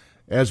delivered,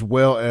 as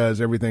well as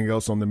everything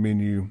else on the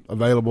menu.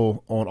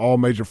 Available on all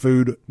major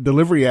food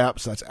delivery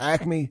apps. That's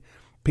Acme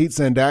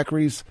Pizza and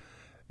Daiquiris.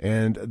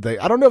 And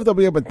I don't know if they'll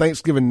be open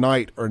Thanksgiving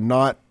night or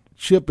not.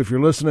 Chip, if you're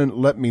listening,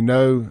 let me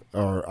know,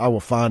 or I will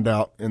find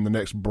out in the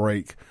next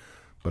break.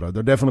 But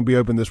they'll definitely be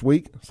open this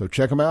week, so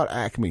check them out.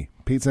 Acme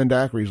Pizza and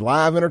Daiquiris.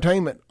 Live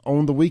entertainment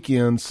on the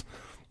weekends.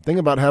 Think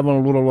about having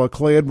a little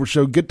Clay Edwards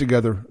Show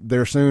get-together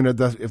there soon,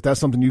 if that's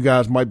something you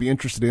guys might be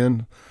interested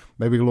in.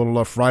 Maybe a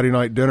little Friday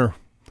night dinner.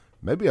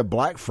 Maybe a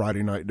Black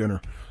Friday night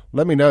dinner.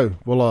 Let me know.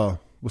 We'll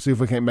see if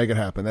we can't make it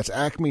happen. That's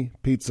Acme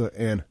Pizza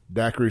and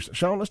Daiquiris.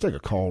 SHAUN, let's take a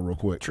call real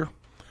quick. Sure.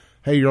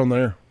 Hey, you're on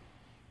there.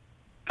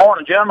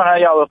 Morning, gentlemen. How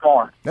y'all this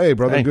morning? Hey,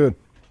 brother. Hey. Good.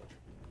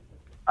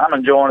 I'm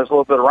enjoying this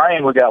little bit of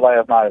rain we got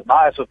last night. It's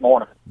nice this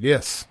morning.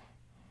 Yes.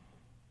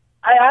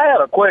 Hey, I had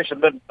a question,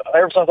 but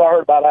ever since I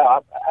heard about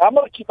Al, how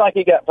much you think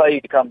he got paid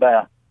to come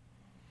down?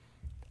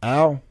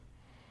 Al?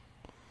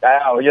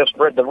 Al, yes,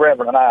 the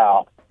Reverend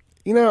Al.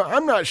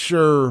 I'm not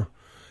sure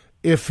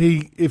if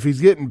he's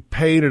getting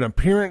paid an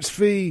appearance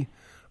fee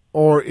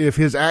or if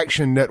his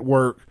Action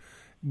Network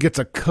gets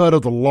a cut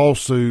of the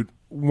lawsuit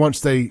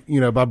once they,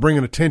 by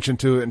bringing attention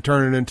to it and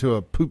turning it into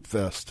a poop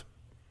fest.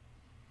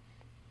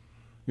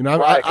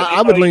 Right,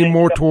 I would lean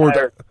more towards.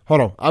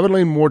 Hold on, I would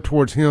lean more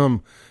towards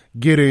him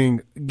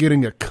getting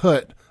a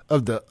cut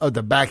of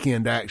the back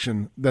end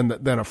action than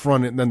the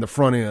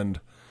front end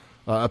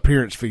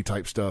appearance fee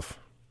type stuff.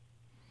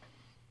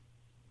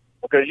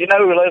 Because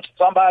unless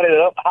somebody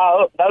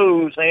high up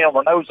knows him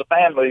or knows the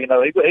family,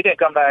 he didn't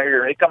come down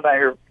here. He come down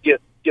here to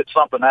get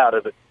something out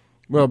of it.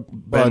 Well,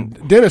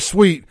 Dennis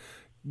Sweet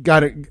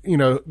got it,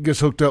 gets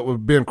hooked up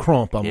with Ben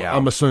Crump,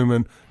 I'm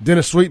assuming.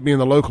 Dennis Sweet being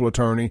the local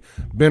attorney,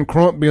 Ben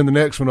Crump being the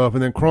next one up,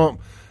 and then Crump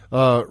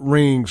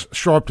rings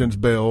Sharpton's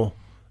bell,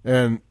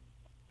 and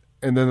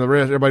then the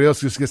rest, everybody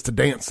else just gets to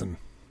dancing.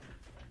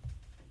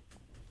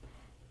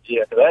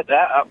 Yeah,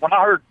 that when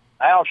I heard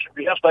Al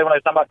yesterday when they were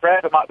talking about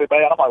traffic might be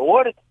bad, I'm like,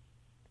 what?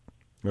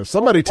 Now,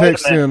 somebody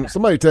texts in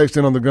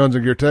on the Guns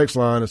and Gear text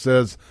line and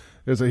says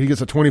he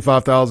gets a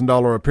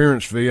 $25,000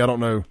 appearance fee. I don't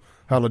know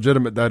how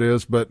legitimate that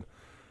is, but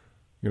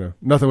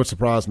nothing would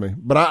surprise me.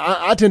 But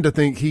I tend to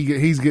think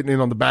he's getting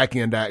in on the back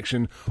end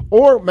action,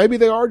 or maybe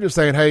they are just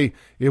saying, hey,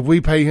 if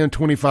we pay him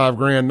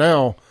 $25,000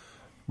 now,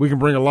 we can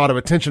bring a lot of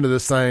attention to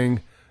this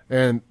thing,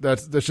 and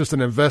that's just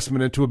an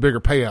investment into a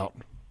bigger payout.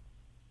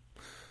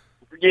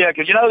 Yeah,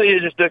 because they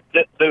just do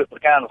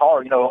it kind of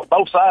hard.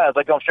 Both sides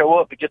they're gonna show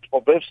up to get the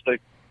publicity,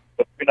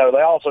 but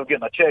they also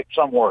getting a check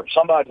somewhere.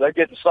 They're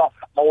getting something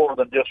more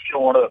than just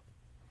showing up.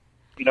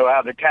 Out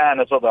of the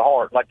kindness of their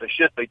heart, like they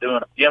should be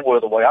doing to begin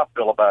with. The way I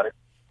feel about it.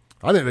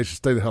 I think they should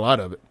stay the hell out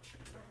of it.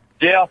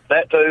 Yeah,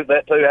 that too.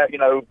 You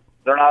know,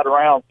 they're not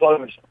around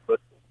close. But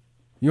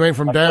You ain't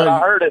from down. I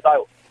heard it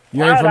though.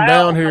 You ain't from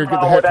down here.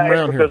 Get the heck from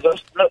around here.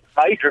 Because that's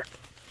major.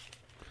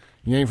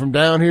 You ain't from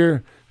down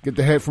here. Get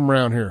the heck from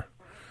around here.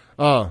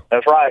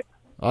 That's right.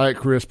 All right,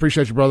 Chris.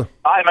 Appreciate you, brother.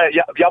 All right, man.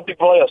 Y'all be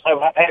blessed. Have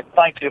a happy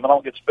Thanksgiving. I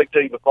don't get to speak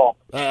to you before.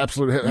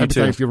 Absolutely. Happy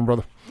Thanksgiving,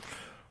 brother.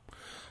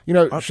 You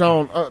know,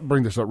 Sean,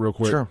 bring this up real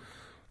quick. Sure.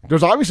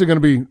 There's obviously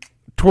going to be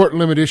tort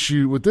limit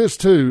issue with this,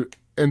 too.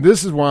 And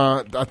this is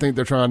why I think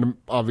they're trying to,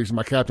 obviously,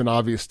 my Captain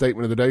Obvious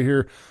statement of the day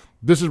here,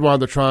 this is why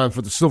they're trying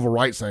for the civil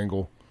rights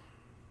angle.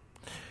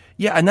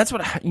 Yeah, and that's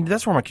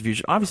where my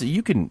confusion. Obviously,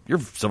 your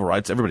civil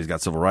rights. Everybody's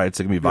got civil rights.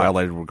 They can be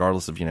violated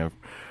regardless of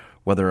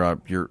whether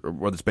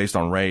it's based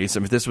on race. I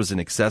mean, if this was an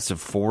excessive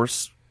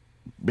force,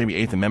 maybe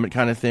Eighth Amendment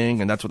kind of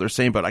thing, and that's what they're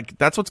saying. But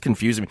that's what's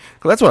confusing me.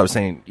 'Cause that's what I was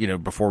saying.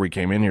 Before we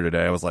came in here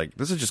today, I was like,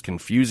 this is just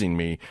confusing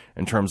me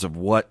in terms of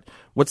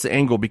what's the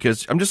angle,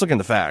 because I'm just looking at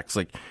the facts.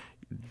 Like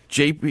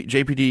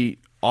JPD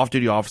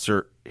off-duty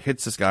officer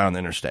hits this guy on the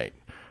interstate,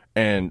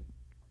 and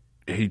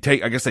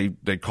I guess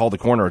they called the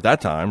coroner at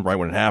that time, right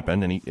when it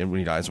happened, and when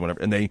he dies,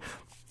 whatever. And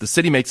the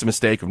city makes a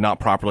mistake of not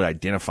properly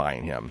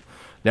identifying him.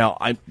 Now,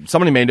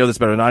 somebody may know this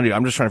better than I do.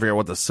 I'm just trying to figure out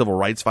what the civil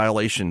rights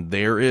violation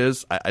there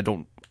is. I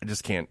can't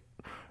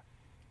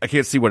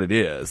see what it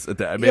is.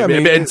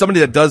 And somebody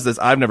that does this,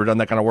 I've never done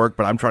that kind of work,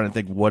 but I'm trying to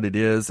think what it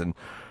is, and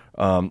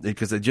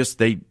because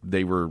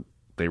they were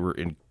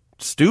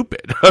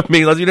stupid. I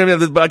mean,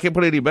 I can't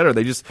put it any better.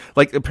 They just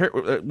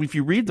if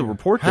you read the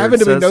report, having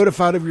to be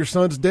notified of your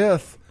son's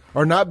death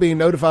or not being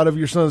notified of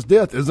your son's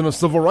death isn't a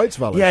civil rights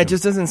violation. Yeah, it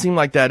just doesn't seem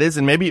like that is,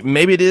 and maybe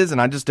it is,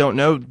 and I just don't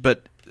know.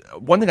 But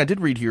one thing I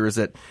did read here is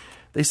that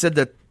they said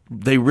that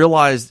they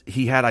realized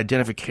he had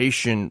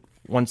identification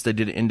once they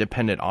did an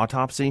independent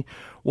autopsy.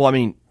 Well, I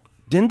mean,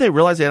 didn't they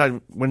realize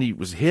that when he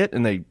was hit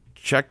and they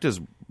checked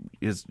his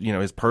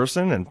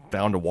person and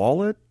found a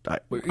wallet?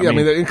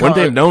 Wouldn't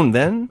they have known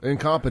then?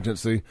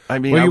 Incompetency. I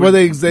mean, when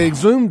they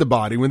exhumed the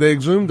body. When they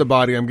exhumed the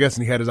body, I'm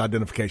guessing he had his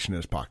identification in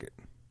his pocket.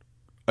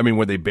 I mean,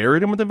 when they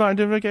buried him with the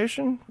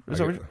identification?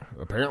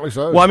 Apparently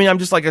so. Well, I mean, I'm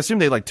just I assume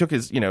they took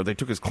his, they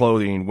took his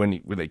clothing when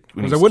he was there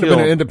wouldn't have been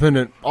an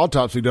independent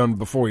autopsy done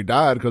before he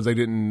died because they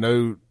didn't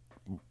know.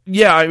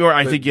 Yeah,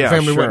 I think the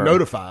family weren't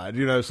notified,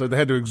 so they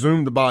had to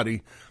exhume the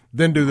body,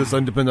 then do this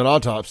independent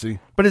autopsy.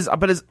 But his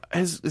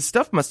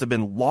stuff must have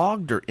been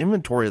logged or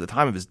inventory at the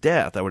time of his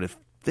death. I would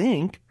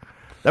think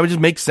that would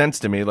just make sense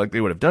to me. Like they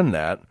would have done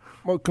that.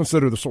 Well,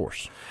 consider the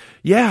source.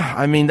 Yeah,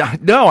 I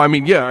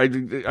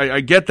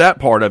get that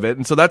part of it,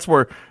 and so that's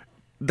where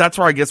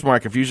I guess my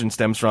confusion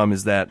stems from,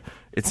 is that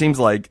it seems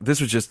like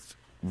this was just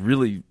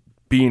really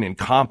being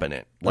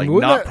incompetent,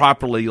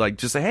 properly,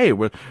 just say, hey,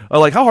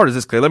 how hard is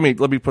this, Clay? Let me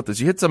put this.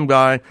 You hit some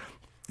guy,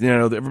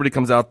 everybody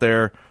comes out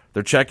there,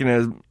 they're checking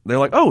they're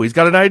like, oh, he's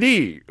got an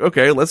ID.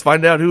 Okay, let's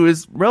find out who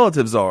his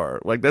relatives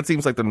are. Like that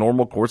seems like the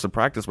normal course of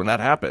practice when that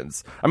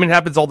happens. I mean, it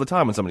happens all the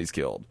time when somebody's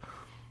killed.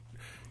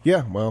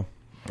 Yeah, well,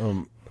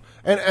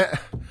 and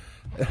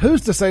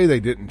who's to say they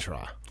didn't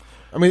try?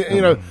 I mean,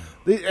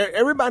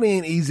 everybody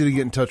ain't easy to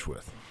get in touch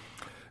with.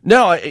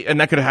 No,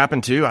 and that could have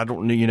happened too. I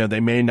don't know. They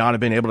may not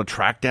have been able to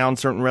track down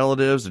certain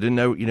relatives. They didn't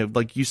know.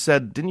 Like you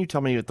said, didn't you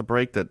tell me at the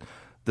break that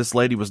this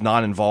lady was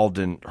not involved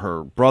in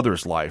her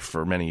brother's life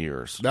for many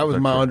years? That was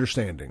my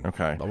understanding.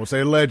 Okay, I would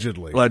say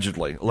allegedly.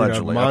 Allegedly.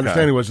 My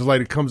understanding was this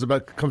lady comes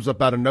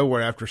up out of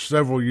nowhere after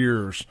several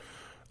years.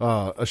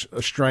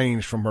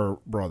 Estranged from her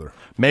brother.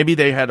 Maybe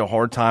they had a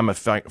hard time of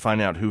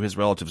finding out who his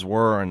relatives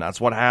were, and that's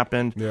what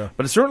happened. Yeah.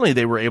 But certainly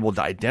they were able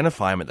to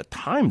identify him at the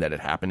time that it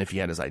happened if he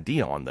had his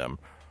ID on them.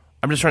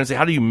 I'm just trying to say,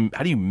 how do you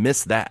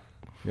miss that?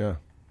 Yeah.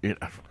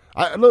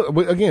 Look,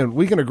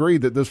 we can agree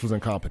that this was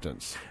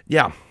incompetence.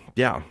 Yeah.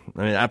 I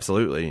mean,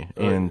 absolutely.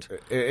 And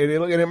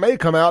it may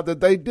come out that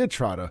they did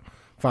try to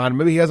find him.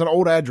 Maybe he has an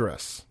old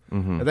address.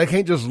 Mm-hmm. And they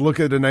can't just look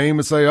at the name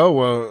and say,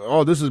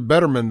 this is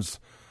Betterman's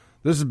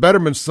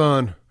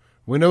son.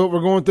 We know what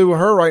we're going through with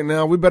her right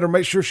now. We better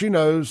make sure she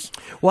knows.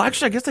 Well,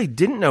 actually, I guess they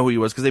didn't know who he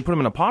was because they put him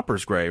in a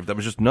pauper's grave that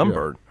was just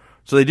numbered. Yeah.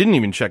 So they didn't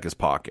even check his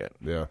pocket.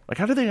 Yeah. Like,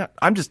 how do they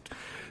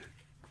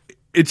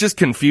it's just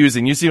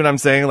confusing. You see what I'm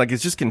saying? Like,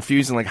 it's just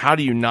confusing. Like, how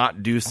do you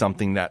not do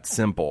something that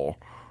simple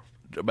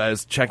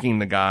as checking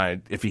the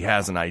guy if he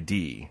has an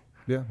ID?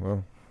 Yeah,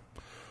 well,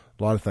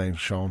 a lot of things,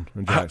 Sean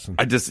and Jackson.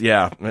 I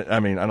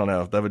mean, I don't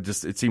know. That would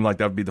it seemed like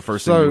that would be the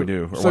first thing you would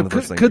do. Or one of the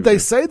first things could they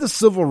say the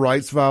civil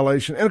rights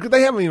violation? And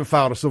they haven't even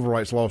filed a civil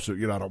rights lawsuit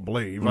yet, I don't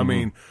believe. Mm-hmm. I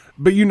mean,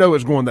 but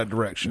it's going that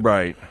direction.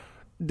 Right.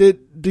 Do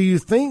you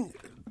think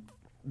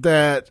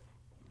that,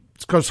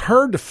 because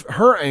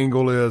her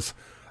angle is,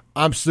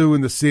 I'm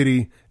suing the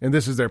city and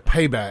this is their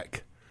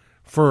payback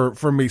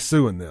for me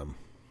suing them?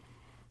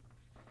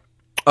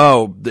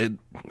 Oh,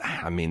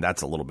 I mean,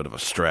 that's a little bit of a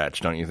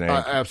stretch, don't you think?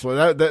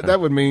 Absolutely.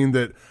 That would mean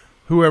that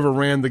whoever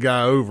ran the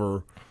guy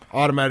over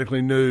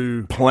automatically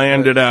knew.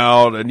 Planned it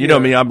out. And you know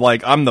me,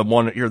 I'm the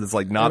one here that's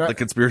not the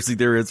conspiracy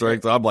theorist,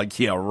 right? So I'm like,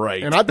 yeah,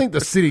 right. And I think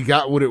the city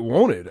got what it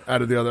wanted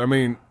out of the other. I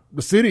mean,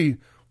 the city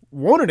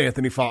wanted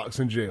Anthony Fox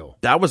in jail.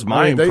 That was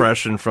my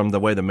impression from the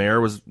way the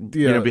mayor was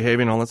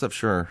behaving, all that stuff.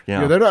 Sure,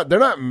 yeah. They're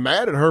not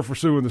mad at her for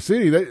suing the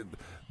city.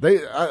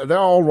 They're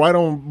all right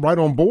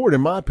on board,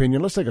 in my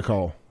opinion. Let's take a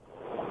call.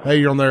 Hey,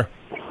 you're on there.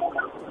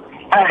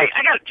 Hey,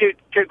 I got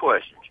two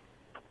questions.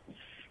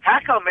 How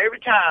come every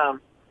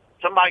time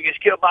somebody gets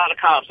killed by the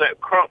cops, that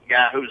Crump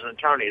guy who's an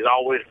attorney is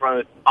always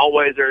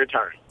their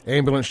attorney?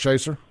 Ambulance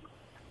chaser.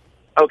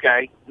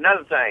 Okay,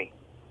 another thing.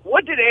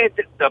 What did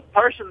the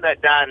person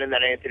that died in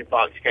that Anthony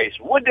Fox case,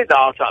 what did the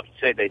autopsy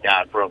say they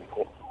died from?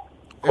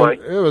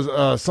 It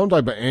was some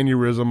type of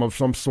aneurysm of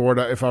some sort,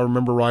 if I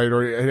remember right,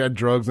 or he had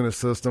drugs in his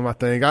system, I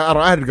think.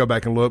 I had to go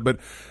back and look, but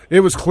it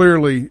was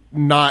clearly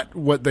not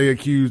what they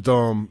accused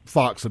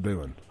Fox of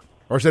doing,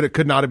 or said it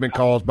could not have been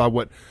caused by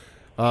what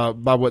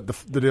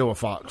the deal with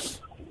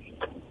Fox.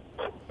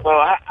 Well,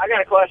 I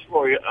got a question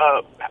for you.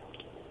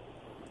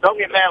 Don't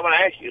get mad when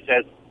I ask you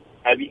this.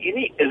 Has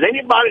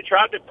anybody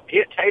tried to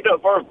hit Tato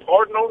for a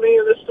pardon on any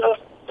of this stuff?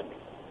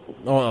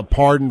 A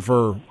pardon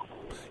for,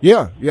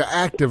 yeah,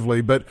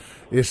 actively, but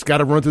it's got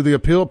to run through the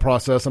appeal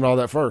process and all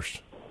that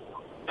first.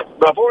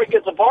 Before he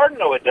gets a pardon,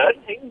 no, it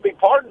doesn't. He can be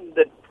pardoned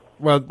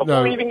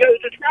before he even goes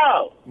to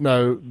trial.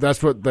 No,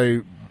 that's what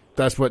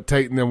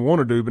Tate and them want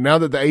to do. But now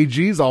that the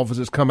AG's office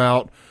has come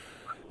out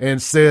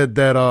and said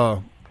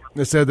that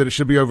it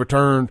should be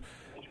overturned,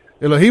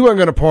 look, he wasn't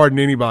going to pardon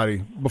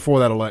anybody before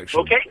that election.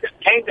 Okay,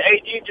 can't the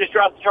AG just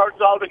drop the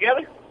charges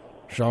altogether?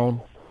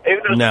 Sean?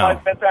 Even though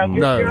somebody's been found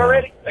guilty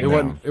already?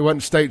 It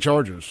wasn't state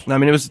charges. No, I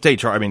mean, it was a state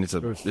charge. I mean, it's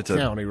a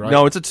county, right?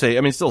 No, it's a state.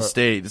 I mean, it's still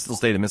state. It's still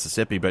state of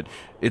Mississippi, but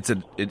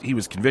he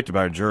was convicted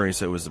by a jury,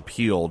 so it was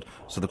appealed.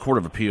 So the Court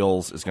of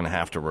Appeals is going to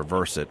have to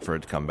reverse it for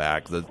it to come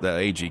back. The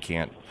AG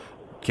can't.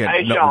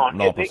 Hey,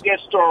 Sean, if it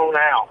gets thrown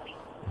out,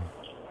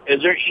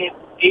 is there,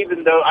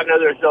 even though I know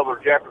there's double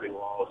jeopardy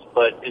laws,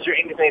 but is there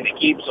anything that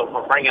keeps them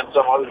from bringing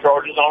some other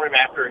charges on him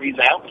after he's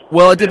out?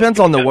 Well, it depends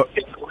on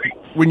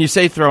when you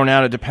say thrown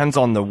out, it depends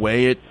on the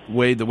way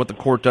what the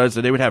court does.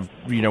 So they would have,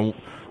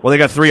 they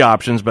got three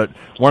options, but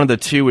one of the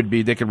two would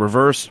be they could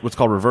reverse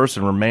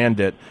and remand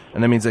it,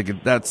 and that means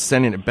that's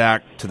sending it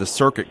back to the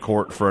circuit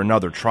court for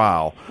another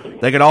trial.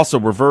 They could also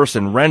reverse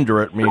and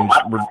render it,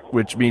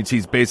 which means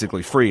he's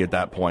basically free at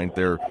that point.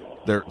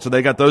 So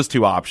they got those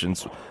two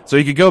options. So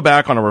you could go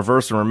back on a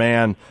reverse and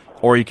remand,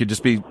 or it could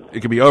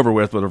be over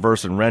with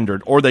reverse and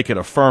rendered, or they could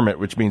affirm it,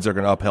 which means they're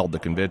going to uphold the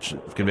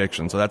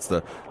conviction. So that's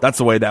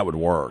the way that would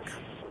work.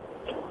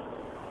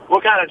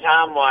 What kind of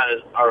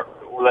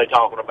timeline were they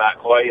talking about,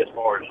 Clay, as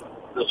far as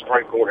the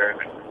Supreme Court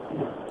hearing?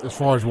 As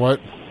far as what?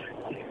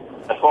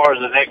 As far as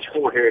the next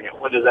court hearing,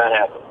 when does that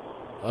happen?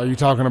 Are you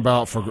talking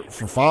about for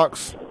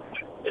Fox?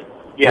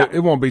 Yeah, it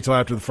won't be till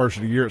after the first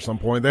of the year at some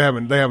point. They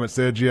haven't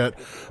said yet,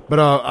 but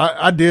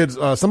I did.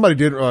 Somebody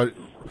did.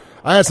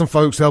 I had some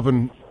folks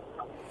helping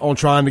on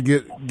trying to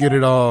get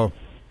it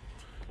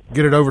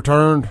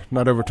overturned,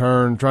 not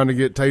overturned. Trying to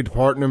get Tate to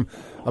pardon him.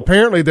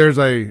 Apparently,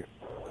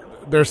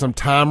 there's some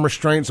time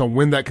restraints on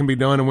when that can be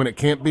done and when it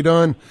can't be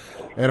done,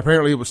 and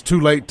apparently it was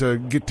too late to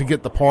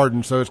get the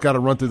pardon, so it's got to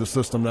run through the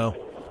system now.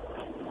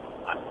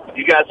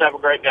 You guys have a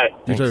great day.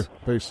 You too.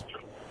 Peace.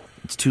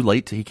 It's too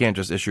late. He can't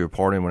just issue a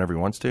pardon whenever he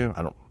wants to.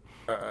 I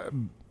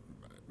don't.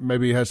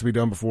 Maybe it has to be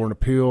done before an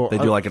appeal. They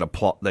do like an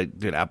applaud. They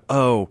did.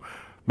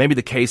 Maybe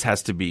the case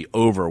has to be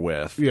over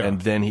with,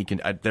 and then he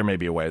can. There may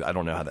be a way. I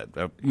don't know how that.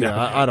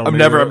 I don't. I've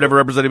never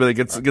represented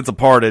anybody that gets a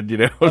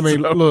pardon. I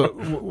mean, look,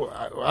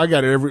 I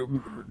got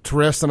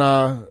Teresa and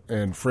I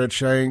and Fred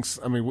Shanks.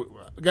 I mean, we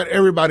got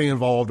everybody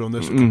involved on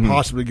this that could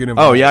possibly get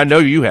involved. Oh yeah, I know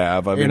you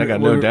have. I mean, I got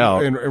no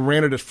doubt. And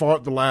ran it as far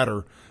up the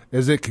ladder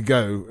as it could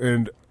go,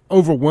 and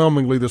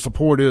overwhelmingly the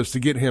support is to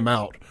get him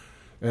out.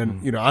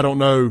 And I don't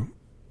know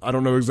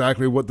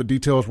exactly what the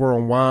details were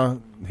on why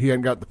he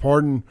hadn't got the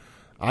pardon.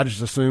 I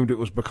just assumed it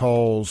was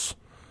because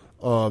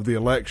of the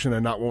election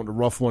and not wanting to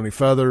ruffle any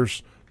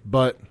feathers.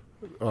 But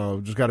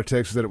just got a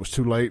text that it was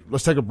too late.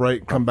 Let's take a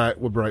break. Come back.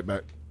 We'll be right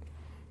back.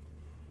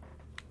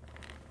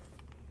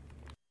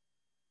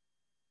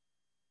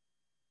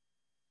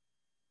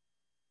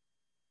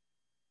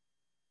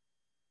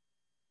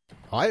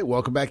 All right,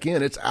 welcome back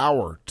in. It's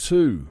hour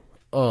 2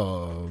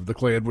 of the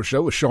Clay Edwards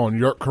Show with SHAUN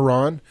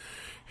YURTKURAN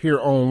here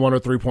on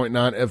 103.9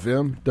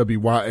 FM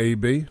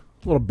WYAB.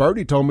 A little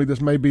birdie told me this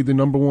may be the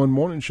number one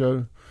morning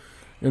show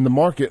in the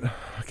market.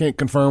 I can't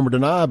confirm or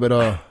deny, but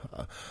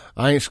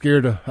I ain't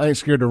scared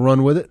to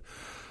run with it.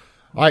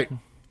 All right,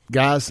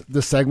 guys,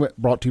 this segment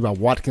brought to you by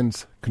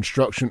Watkins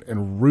Construction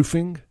and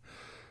Roofing.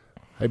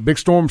 Hey, big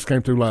storms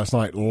came through last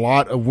night. A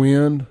lot of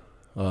wind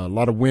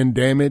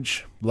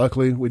damage.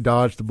 Luckily, we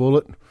dodged the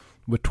bullet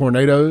with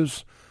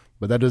tornadoes,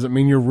 but that doesn't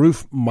mean your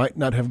roof might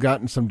not have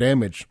gotten some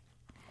damage.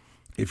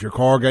 If you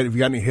got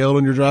any hail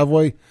in your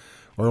driveway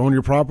or on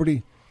your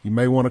property, you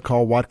may want to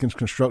call Watkins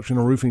Construction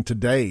and Roofing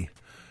today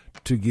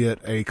to get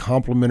a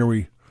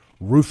complimentary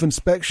roof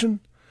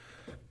inspection,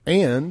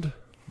 and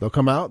they'll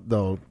come out,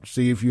 they'll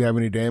see if you have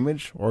any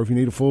damage, or if you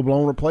need a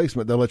full-blown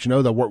replacement, they'll let you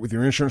know. They'll work with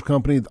your insurance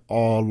company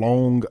all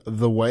along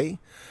the way,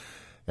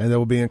 and they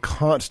will be in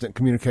constant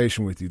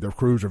communication with you. Their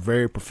crews are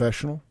very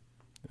professional.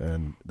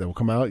 And they will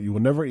come out. You will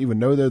never even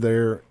know they're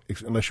there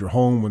unless you're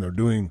home when they're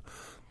doing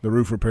the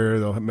roof repair.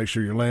 They'll make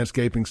sure your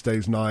landscaping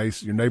stays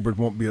nice. Your neighbors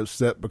won't be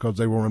upset because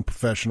they were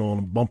unprofessional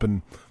and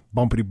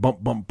bumpity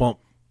bump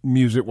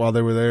music while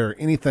they were there, or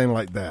anything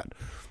like that.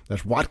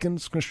 That's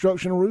Watkins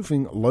Construction and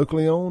Roofing,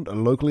 locally owned,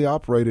 locally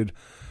operated.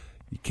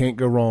 You can't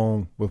go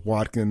wrong with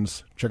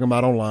Watkins. Check them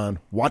out online,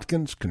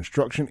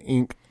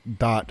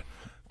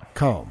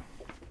 WatkinsConstructionInc.com.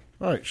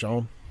 All right,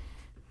 Sean.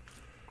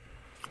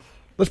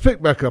 Let's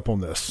pick back up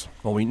on this.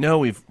 Well, we know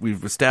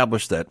we've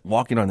established that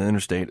walking on the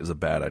interstate is a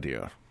bad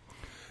idea.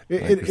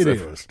 It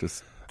is.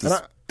 Just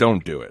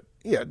don't do it.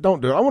 Yeah,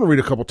 don't do it. I want to read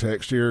a couple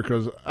texts here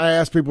because I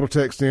asked people to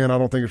text in. I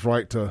don't think it's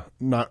right to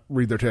not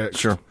read their text.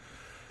 Sure.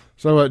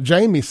 So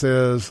Jamie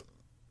says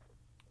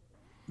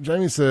a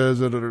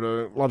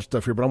lot of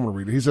stuff here, but I'm going to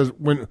read it. He says,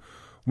 when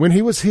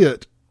he was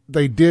hit,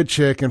 they did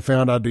check and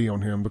found ID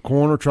on him. The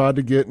coroner tried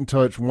to get in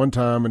touch one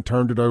time and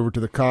turned it over to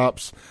the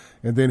cops,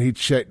 and then he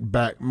checked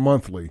back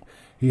monthly.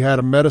 He had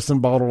a medicine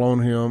bottle on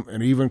him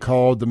and even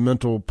called the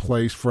mental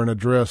place for an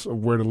address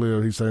of where to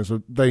live. He's saying,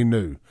 so they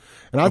knew.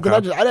 And I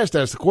just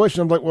asked the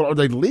question, I'm like, well, are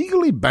they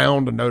legally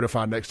bound to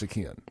notify next of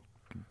kin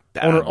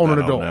on an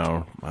adult?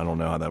 I don't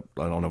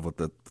know what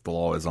the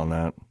law is on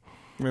that.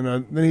 And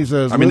then he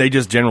says, they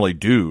just generally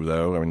do,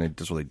 though. I mean,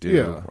 that's what they do.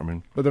 Yeah,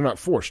 but they're not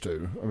forced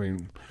to.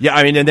 Yeah,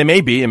 and they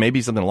may be. It may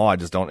be something in law. I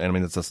just don't.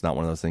 It's just not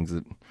one of those things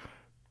that,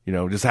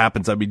 just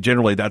happens.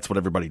 Generally, that's what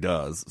everybody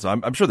does. So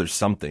I'm sure there's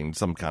some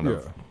kind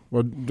of.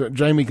 Well,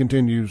 Jamie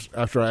continues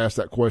after I asked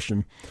that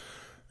question,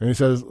 and he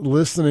says,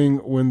 listening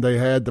when they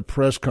had the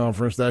press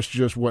conference, that's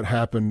just what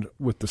happened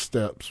with the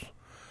steps.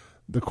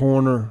 The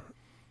coroner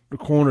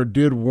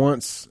did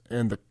once,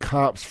 and the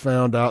cops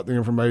found out the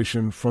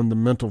information from the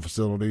mental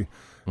facility,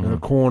 and the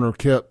coroner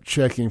kept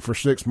checking for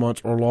 6 months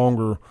or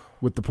longer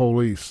with the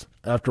police.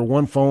 After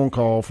one phone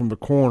call from the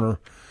coroner,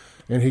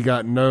 and he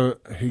got no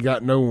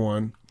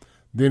one,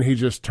 then he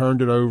just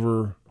turned it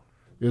over,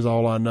 is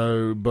all I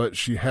know, but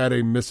she had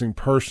a missing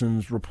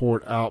persons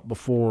report out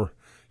before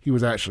he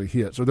was actually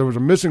hit. So there was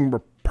a missing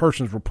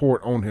persons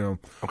report on him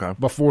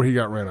before he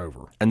got ran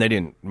over. And they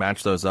didn't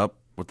match those up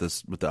with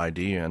the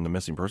ID and the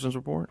missing persons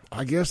report?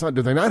 I guess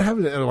do they not have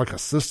it like a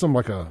system,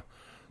 like an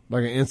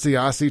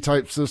NCIC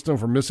type system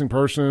for missing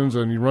persons,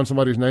 and you run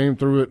somebody's name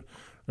through it?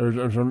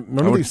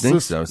 None of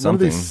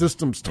these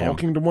systems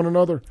talking to one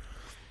another.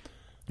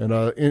 And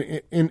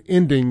in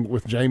ending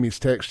with Jamie's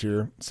text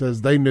here,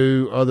 says they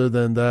knew. Other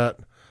than that,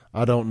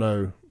 I don't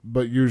know.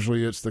 But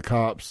usually it's the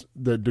cops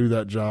that do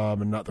that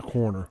job and not the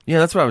coroner. Yeah,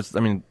 that's what I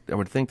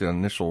would think the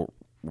initial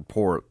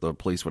report, the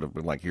police would have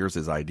been like, here's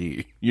his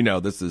ID.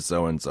 This is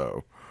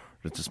so-and-so.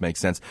 It just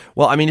makes sense.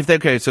 Well,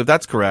 so if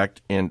that's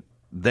correct, and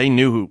they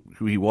knew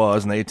who he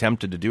was, and they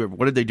attempted to do it,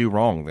 what did they do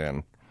wrong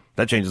then?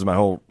 That changes my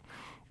whole,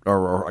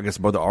 or I guess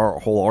our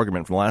whole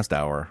argument from the last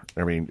hour.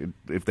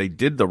 If they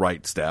did the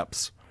right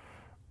steps,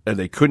 and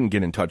they couldn't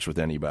get in touch with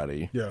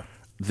anybody,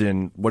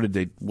 then what did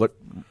they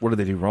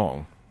do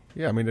wrong?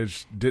 Yeah, they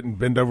just didn't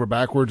bend over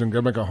backwards and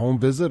go make a home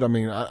visit.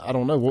 I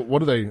don't know.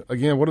 What are they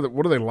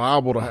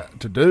liable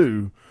to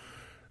do?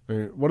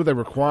 What are they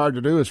required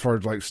to do as far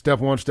as like step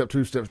 1, step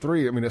 2, step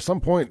 3? At some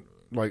point,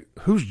 like,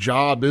 whose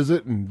job is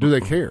it, and do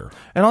they care?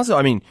 And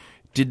also,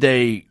 did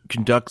they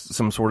conduct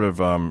some sort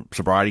of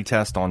sobriety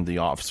test on the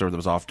officer that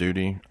was off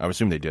duty? I would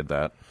assume they did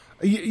that.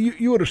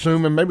 You would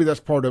assume, and maybe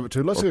that's part of it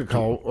too. Let's get a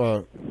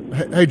call.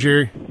 Hey,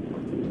 Jerry.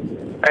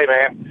 Hey,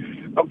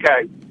 man.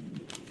 Okay.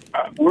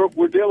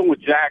 We're dealing with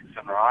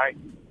Jackson, right?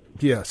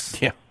 Yes.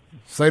 Yeah.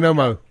 Say no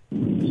more.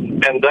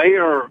 And they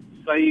are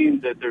saying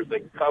that there's a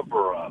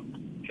cover-up.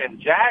 Can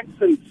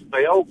Jackson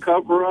spell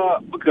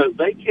cover-up? Because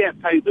they can't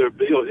pay their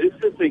bill. It's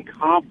just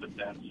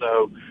incompetence.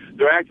 So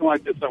they're acting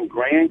like there's some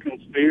grand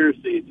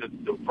conspiracy to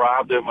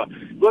deprive them.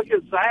 Look,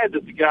 it's sad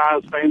that the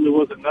guy's family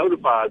wasn't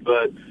notified,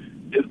 but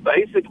it's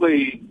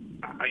basically,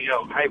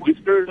 hey, we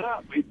screwed it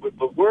up.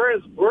 But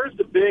where's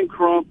the Ben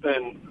Crump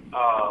and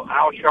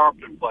Al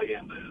Sharpton play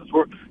in this?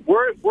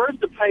 Where's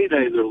the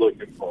payday they're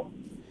looking for?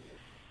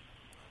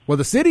 Well,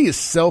 the city is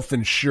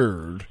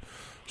self-insured,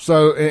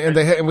 so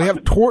and we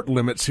have tort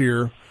limits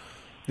here.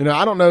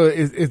 I don't know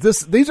if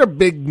these are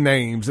big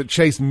names that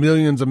chase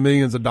millions and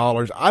millions of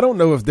dollars. I don't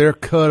know if their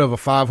cut of a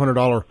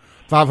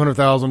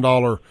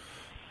 $500,000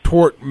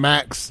 tort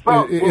max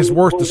is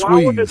worth the squeeze.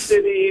 Why would the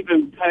city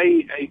even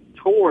pay a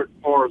tort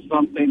for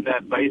something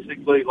that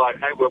basically, like,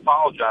 hey, we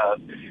apologize?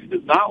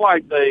 It's not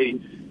like they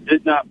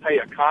did not pay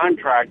a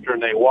contractor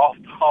and they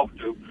walked off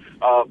to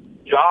a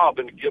job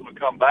and to give them a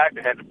come back,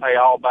 they had to pay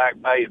all back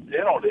pay and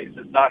penalties.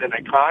 It's not in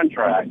a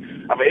contract.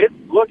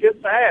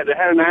 It's sad. They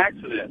had an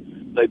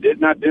accident. They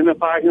didn't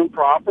identify him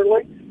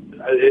properly.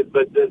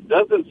 But it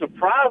doesn't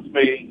surprise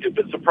me. If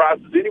it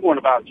surprises anyone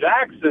about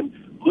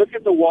Jackson, look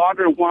at the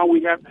water and why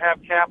we have to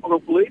have Capitol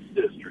Police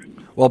District.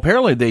 Well,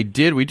 apparently they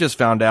did. We just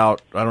found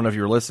out, I don't know if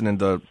you were listening,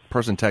 the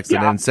person texted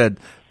in and said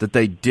that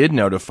they did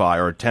notify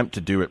or attempt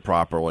to do it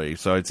properly.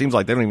 So it seems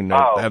like they don't even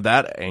have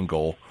that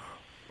angle.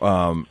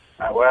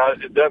 Well,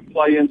 it doesn't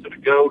play into the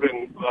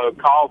golden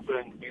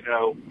coffin,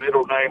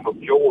 middle name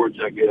of George,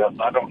 I guess.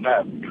 I don't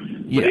know.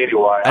 Yeah. But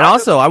anyway. And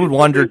also, I would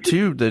wonder,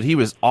 too, that he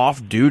was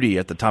off duty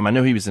at the time. I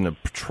know he was in a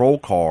patrol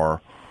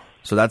car,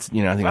 so that's, I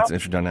think that's an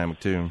interesting dynamic,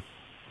 too.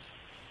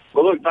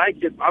 Well, look,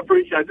 thank you. I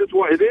appreciate it.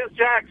 It is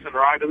Jackson,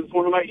 right? I just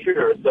want to make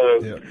sure. So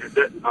it's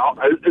kind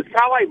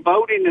of like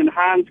voting in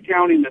Hinds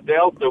County in the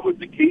Delta with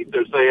the Keith.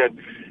 They're saying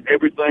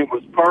everything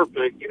was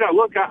perfect.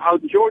 Look, I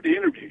enjoyed the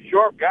interview.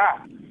 Sharp guy.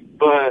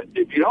 But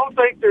if you don't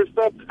think there's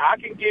something, I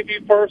can give you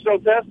personal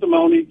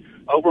testimony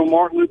over on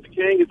Martin Luther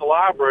King at the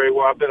library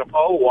where I've been a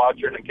poll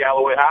watcher in the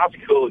Callaway High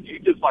School, and you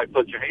just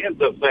put your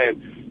hands up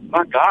saying,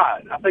 my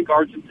God, I think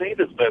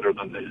Argentina's better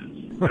than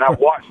this. And I've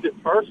watched it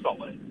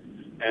personally.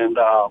 And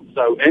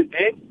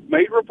and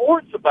made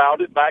reports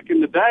about it back in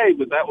the day,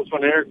 but that was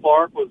when Eric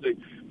Clark was the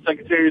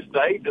Secretary of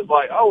State. It's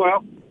like, oh,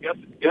 well, guess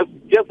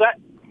that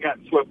got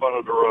swept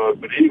under the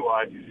rug. But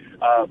anyway,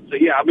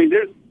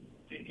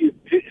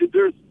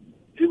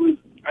 it was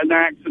an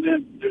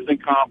accident. There's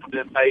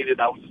incompetence, hated.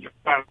 I was just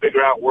trying to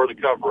figure out where the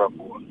cover-up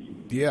was.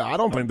 Yeah, I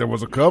don't think there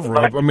was a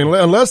cover-up. I mean,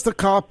 unless the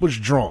cop was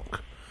drunk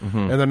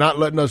and they're not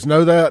letting us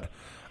know that,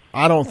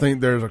 I don't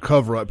think there's a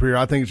cover-up here.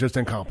 I think it's just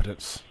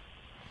incompetence.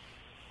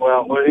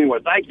 Well, anyway,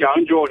 thank y'all.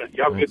 Enjoyed it.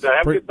 Y'all have a good day.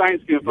 Have a good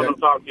Thanksgiving. I'll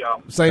talk to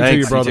y'all. Same to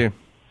you, brother.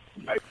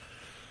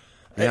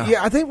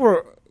 Yeah, I think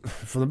we're,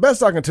 from the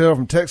best I can tell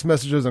from text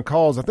messages and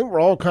calls, I think we're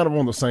all kind of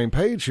on the same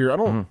page here.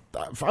 I'm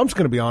just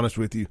going to be honest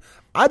with you.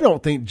 I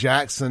don't think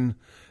Jackson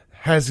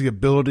has the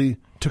ability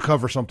to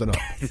cover something up.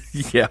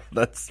 Yeah,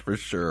 that's for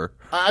sure.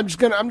 I'm just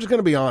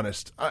gonna be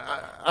honest.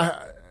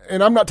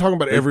 And I'm not talking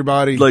about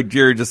everybody. Like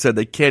Jerry just said,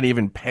 they can't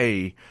even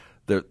pay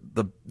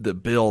the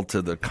bill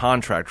to the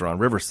contractor on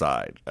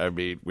Riverside. I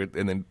mean,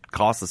 and then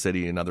cost the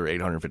city another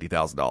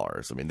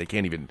 $850,000. I mean, they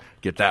can't even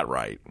get that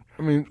right.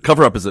 I mean,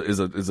 cover up is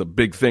a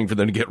big thing for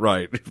them to get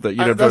right.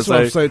 That's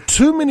what I'm saying.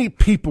 Too many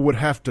people would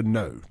have to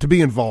know to be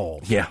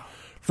involved. Yeah.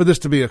 For this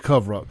to be a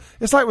cover up.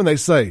 It's like when they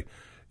say,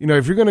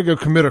 if you're going to go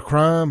commit a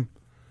crime,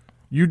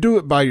 you do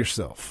it by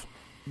yourself.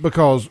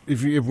 Because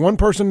if one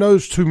person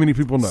knows, too many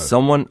people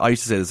know. I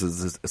used to say this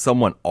is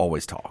someone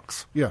always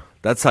talks. Yeah.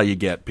 That's how you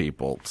get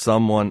people.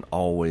 Someone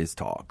always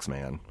talks,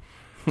 man.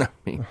 I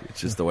mean,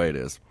 it's just the way it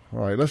is. All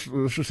right, let's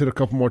just hit a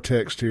couple more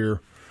texts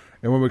here.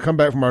 And when we come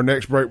back from our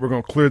next break, we're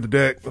going to clear the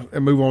deck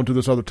and move on to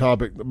this other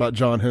topic about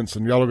John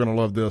Henson. Y'all are going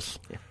to love this.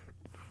 Yeah.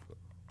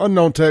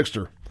 Unknown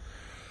texter.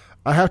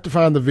 I have to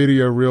find the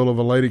video reel of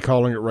a lady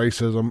calling it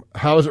racism.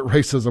 How is it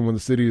racism when the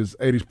city is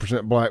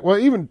 80% black? Well,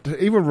 even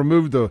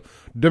remove the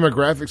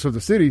demographics of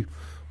the city,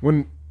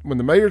 when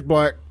the mayor's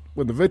black,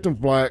 when the victim's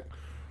black,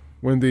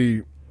 when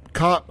the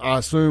cop, I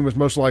assume, is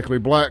most likely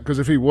black, because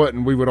if he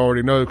wasn't, we would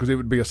already know, because it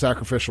would be a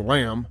sacrificial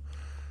lamb.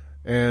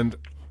 And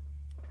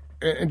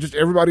just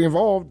everybody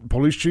involved,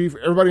 police chief,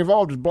 everybody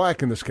involved is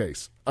black in this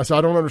case. So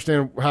I don't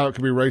understand how it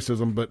could be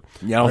racism, but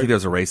yeah, I don't think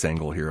there's a race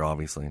angle here,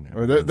 obviously.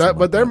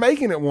 But they're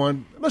making it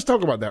one. Let's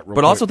talk about that real quick.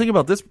 But also think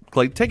about this,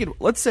 like,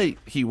 let's say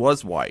he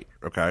was white,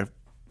 okay?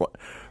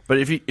 But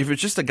if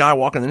it's just a guy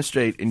walking the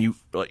interstate and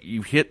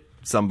you hit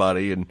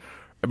somebody, and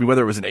I mean,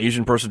 whether it was an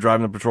Asian person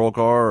driving a patrol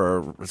car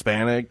or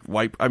Hispanic,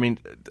 white, I mean,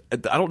 I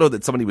don't know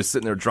that somebody was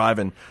sitting there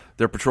driving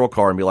their patrol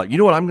car and be like, you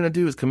know what I'm going to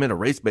do is commit a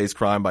race-based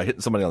crime by hitting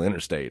somebody on the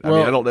interstate. I mean,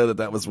 I don't know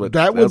that was what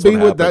that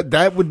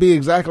would be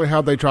exactly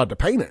how they tried to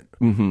paint it.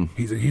 Mm-hmm.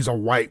 He's a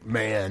white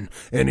man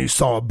and he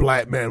saw a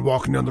black man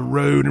walking down the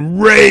road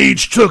and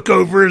rage took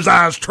over, his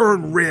eyes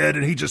turned red,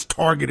 and he just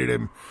targeted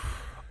him.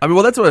 I mean,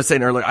 well, that's what I was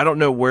saying earlier. I don't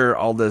know where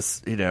all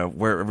this,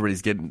 where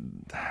everybody's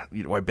getting,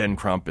 why Ben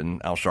Crump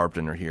and Al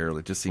Sharpton are here.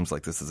 It just seems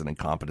like this is an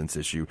incompetence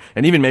issue.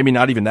 And even maybe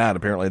not even that.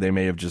 Apparently they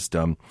may have just,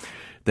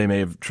 they may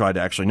have tried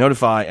to actually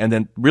notify. And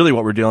then really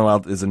what we're dealing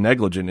with is a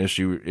negligent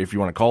issue, if you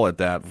want to call it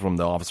that, from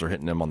the officer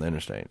hitting him on the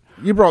interstate.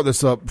 You brought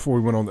this up before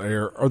we went on the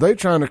air. Are they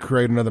trying to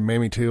create another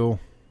Mamie Till?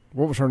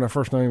 What was her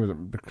first name? Was it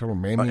called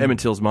Mamie? Emmett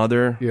Till's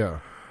mother. Yeah.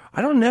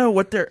 I don't know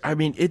what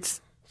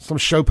it's. Some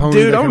show pony.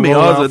 Dude, I'm going to be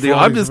honest with you.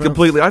 I'm just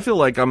completely, I feel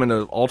like I'm in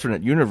an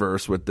alternate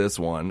universe with this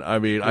one. I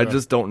mean, I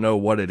just don't know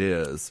what it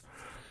is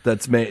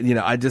that's made,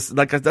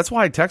 that's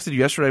why I texted you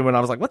yesterday when I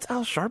was like, what's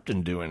Al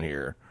Sharpton doing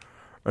here?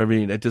 I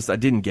mean, I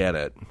didn't get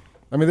it.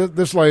 I mean,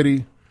 this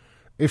lady,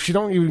 if she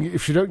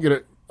don't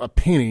get a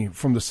penny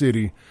from the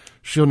city,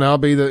 she'll now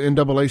be the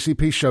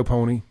NAACP show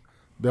pony.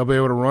 They'll be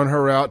able to run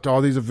her out to all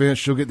these events.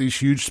 She'll get these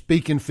huge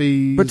speaking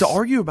fees. But to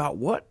argue about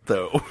what,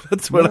 though?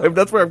 That's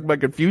where my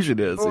confusion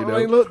is. Well, I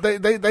mean, look,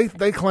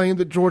 they claim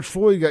that George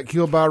Floyd got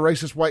killed by a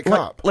racist white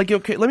cop.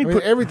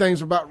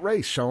 Everything's about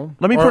race, Sean.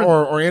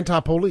 Or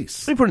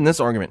anti-police. Let me put in this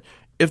argument: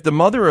 if the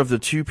mother of the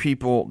two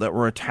people that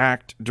were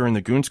attacked during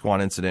the Goon Squad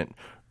incident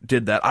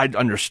did that, I'd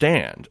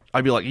understand.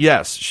 I'd be like,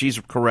 yes, she's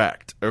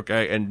correct,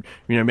 okay? And,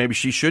 maybe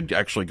she should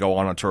actually go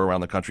on a tour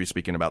around the country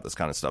speaking about this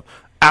kind of stuff.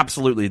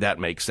 Absolutely, that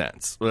makes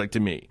sense, to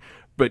me.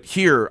 But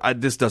here,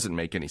 this doesn't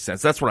make any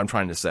sense. That's what I'm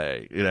trying to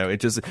say. It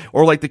just,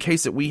 or like the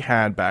case that we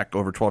had back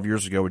over 12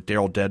 years ago with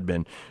Daryl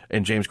Dedman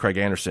and James Craig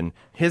Anderson,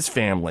 his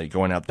family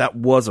going out, that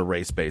was a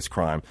race-based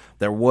crime.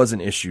 There was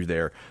an issue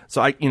there.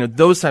 So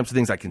those types of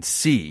things I can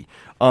see.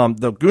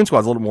 The Goon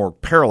Squad's a little more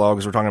parallel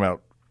because we're talking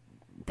about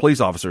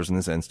police officers in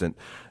this instant,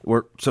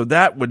 so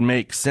that would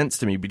make sense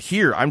to me. But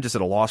here, I'm just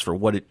at a loss for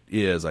what it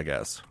is, I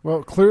guess.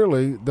 Well,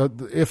 clearly,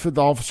 if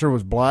the officer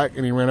was black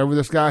and he ran over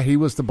this guy, he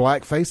was the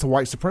black face of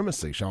white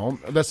supremacy, Sean.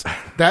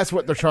 That's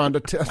what they're trying to.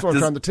 That's what I'm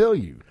trying to tell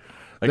you.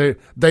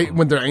 They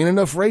when there ain't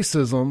enough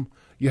racism,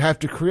 you have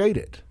to create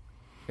it,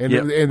 and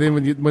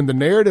then when the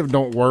narrative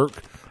don't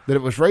work that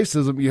it was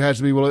racism, you have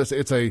to be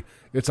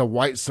it's a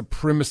white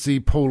supremacy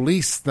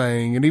police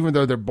thing, and even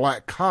though they're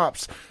black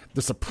cops,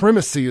 the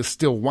supremacy is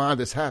still why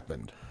this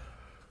happened.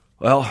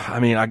 Well, I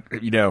mean,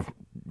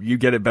 you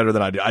get it better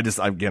than I do. I'm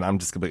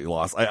just completely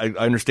lost. I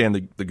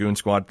understand the Goon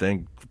Squad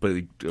thing,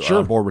 completely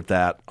on board with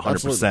that,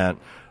 100%.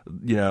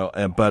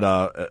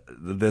 But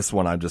this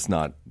one, I'm just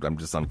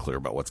unclear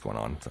about what's going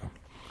on. So.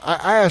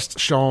 I asked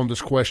Sean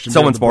this question.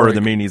 Someone smarter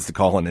than me needs to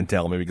call in and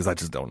tell me because I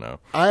just don't know.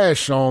 I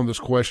asked Sean this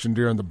question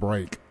during the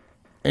break,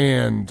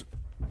 and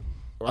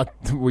I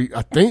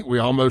think we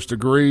almost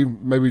agree,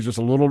 maybe just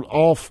a little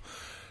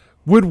off.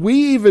 Would we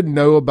even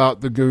know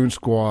about the Goon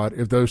Squad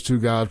if those two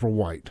guys were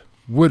white?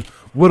 Would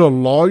a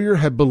lawyer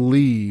have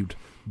believed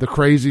the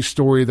crazy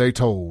story they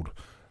told,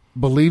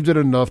 believed it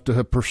enough to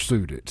have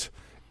pursued it,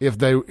 if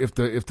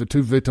the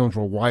two victims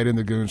were white in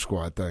the Goon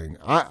Squad thing?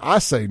 I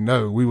say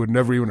no. We would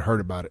never even heard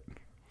about it.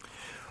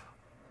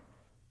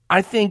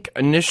 I think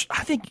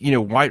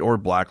white or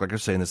black, like I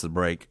was saying this is a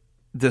break,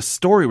 the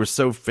story was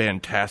so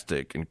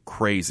fantastic and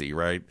crazy,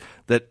 right?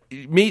 That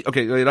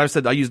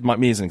I used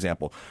me as an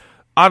example.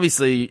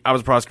 Obviously, I was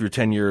a prosecutor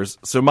 10 years,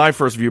 so my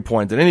first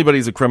viewpoint that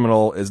anybody's a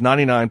criminal is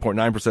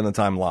 99.9% of the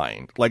time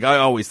lying. Like, I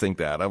always think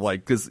that. I'm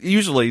like, because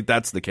usually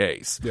that's the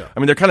case. Yeah. I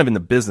mean, they're kind of in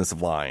the business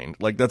of lying.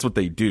 Like, that's what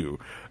they do.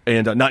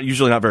 And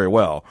not very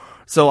well.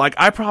 So, like,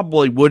 I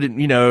probably wouldn't,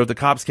 if the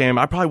cops came,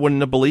 I probably wouldn't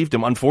have believed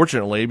him,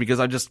 unfortunately, because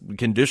I just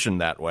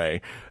conditioned that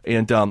way.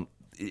 And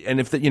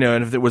if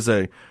it was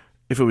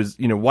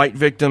white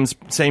victims,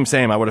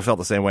 same, I would have felt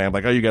the same way. I'm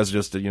like, oh, you guys are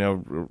just,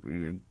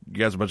 you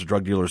guys are a bunch of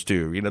drug dealers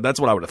too. That's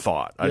what I would have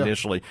thought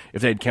initially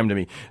if they had come to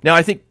me. Now,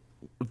 I think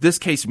this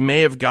case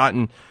may have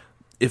gotten,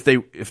 if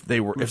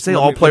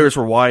all players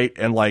were white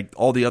and like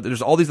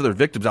there's all these other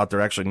victims out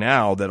there actually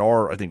now that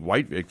are, I think,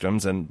 white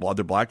victims and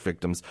other black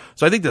victims.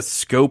 So I think the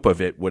scope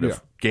of it would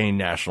have gained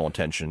national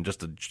attention, just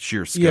the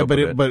sheer scope of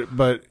it.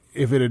 But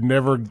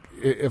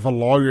if a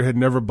lawyer had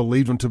never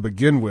believed him to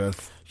begin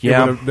with,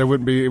 it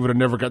would have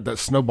never got that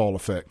snowball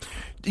effect.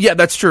 Yeah,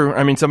 that's true.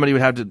 I mean, somebody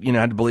would have to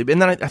believe. And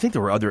then I think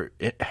there were other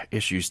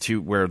issues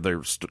too, where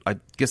I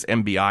guess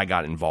MBI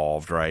got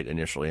involved right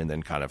initially, and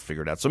then kind of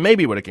figured out. So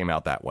maybe it would have came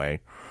out that way.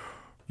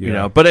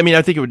 But I mean,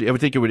 I think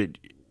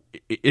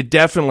it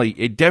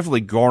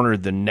definitely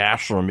garnered the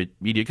national media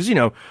because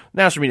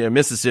national media,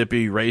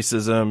 Mississippi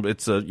racism.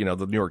 It's the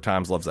New York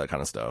Times loves that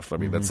kind of stuff. I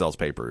mean, that sells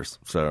papers.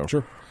 So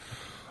sure.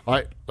 All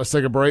right, let's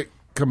take a break.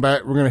 Come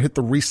back. We're going to hit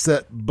the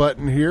reset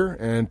button here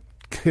and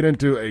get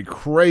into a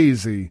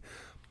crazy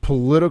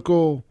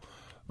political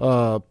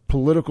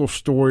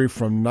story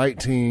from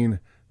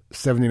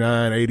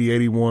 1979, 80,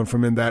 81,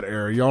 from in that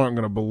era. Y'all aren't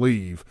going to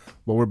believe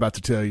what we're about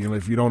to tell you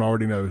if you don't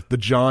already know. The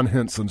John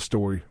Henson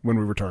story when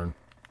we return.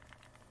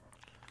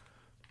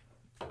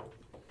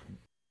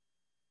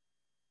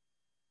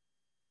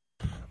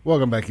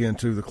 Welcome back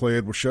into the Clay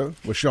Edwards Show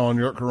with Shaun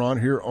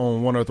YURTKURAN here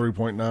on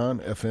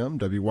 103.9 FM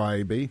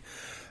WYAB.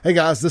 Hey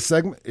guys, this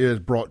segment is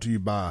brought to you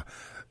by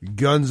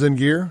Guns and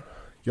Gear.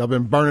 Y'all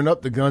been burning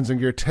up the Guns and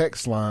Gear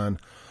text line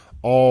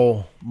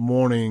all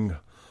morning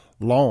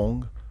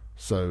long,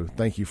 so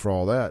thank you for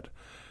all that.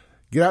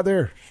 Get out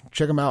there,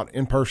 check them out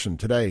in person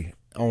today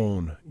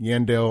on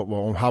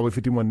on Highway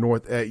 51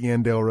 North at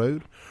Yandell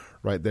Road,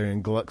 right there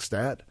in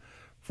Gluckstadt,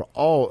 for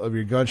all of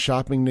your gun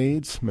shopping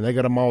needs. I mean, they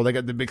got them all. They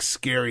got the big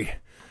scary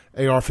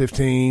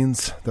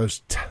AR-15s,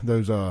 those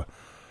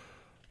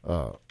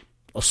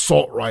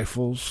assault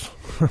rifles.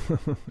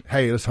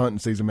 Hey, it's hunting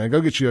season, man.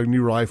 Go get you a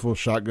new rifle,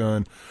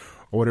 shotgun,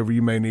 or whatever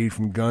you may need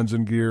from Guns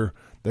and Gear.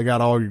 They got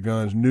all your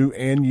guns, new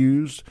and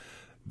used.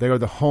 They are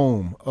the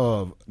home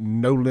of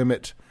No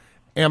Limit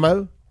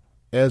Ammo,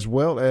 as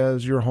well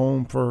as your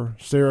home for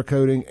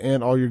Cerakoting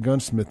and all your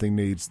gunsmithing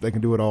needs. They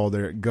can do it all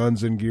there at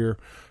Guns and Gear.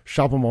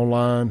 Shop them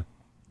online,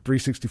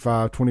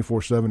 365,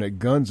 24/7 at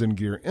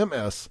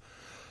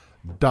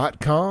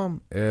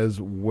gunsandgearms.com,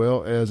 as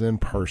well as in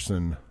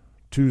person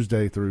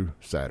Tuesday through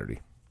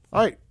Saturday.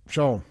 All right,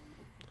 Sean.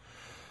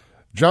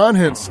 John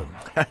Henson.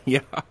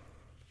 Yeah.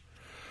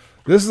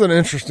 This is an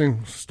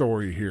interesting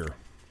story here.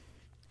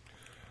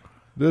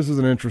 This is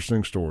an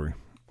interesting story.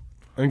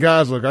 And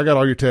guys, look, I got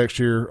all your texts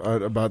here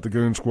about the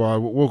Goon Squad.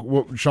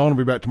 Sean will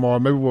be back tomorrow.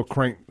 Maybe we'll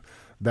crank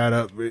that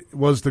up.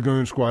 Was the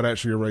Goon Squad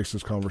actually a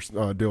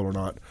racist deal or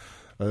not?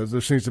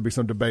 There seems to be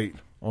some debate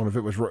on if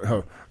it was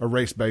a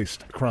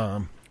race-based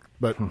crime.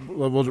 But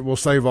we'll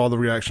save all the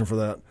reaction for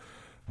that.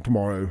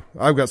 tomorrow.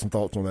 I've got some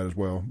thoughts on that as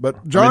well.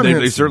 But John,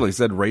 Henson, they certainly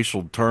said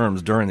racial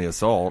terms during the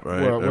assault,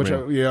 right?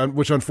 Well,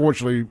 which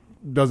unfortunately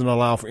doesn't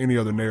allow for any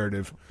other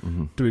narrative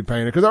to be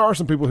painted. Because there are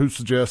some people who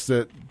suggest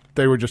that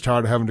they were just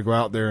tired of having to go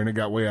out there and it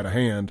got way out of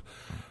hand.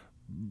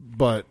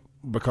 But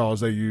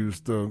because they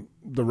used the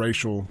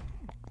racial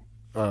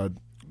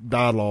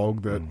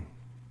dialogue that,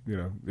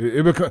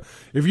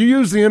 if you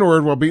use the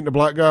N-word while beating a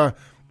black guy,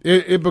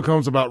 it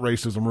becomes about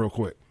racism real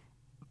quick.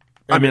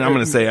 I'm going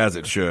to say as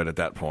it should at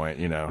that point,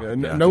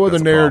 no other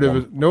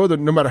narrative, no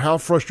matter how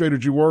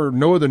frustrated you were,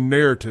 no other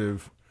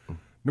narrative,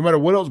 no matter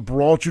what else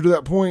brought you to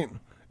that point,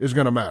 is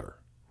going to matter.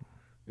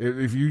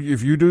 If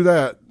you do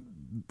that,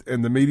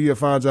 and the media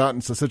finds out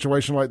it's a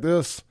situation like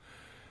this,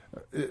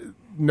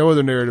 no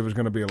other narrative is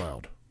going to be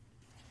allowed.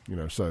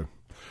 So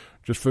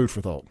just food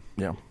for thought.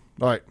 Yeah.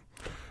 All right,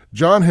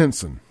 John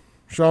Henson,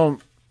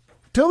 Shaun,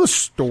 tell the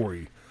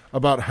story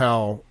about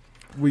how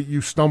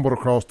you stumbled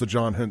across the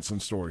John Henson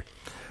story.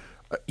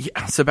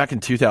 Yeah, so back in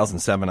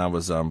 2007, I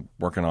was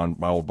working on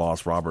my old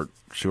boss, Robert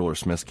Schuler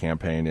Smith's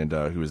campaign, and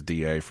who was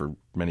DA for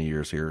many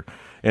years here.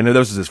 And this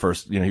was his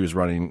first, he was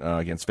running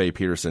against Faye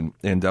Peterson.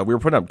 And we were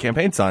putting up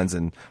campaign signs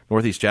in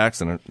Northeast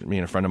Jackson. Me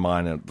and a friend of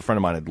mine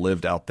had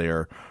lived out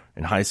there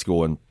in high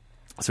school. And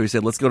so he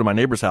said, let's go to my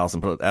neighbor's house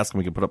and ask him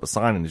if we can put up a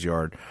sign in his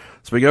yard.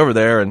 So we go over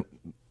there and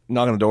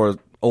knock on the door.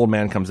 Old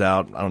man comes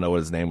out. I don't know what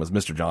his name was,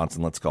 Mr.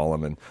 Johnson, let's call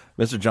him. And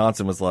Mr.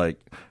 Johnson was like,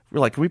 we're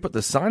like, can we put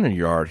this sign in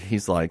your yard?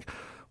 He's like,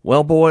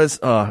 well, boys,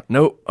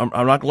 no, I'm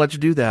not going to let you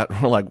do that.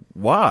 We're like,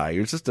 why?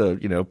 It's just a,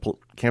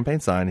 campaign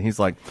sign. And he's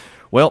like,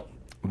 well,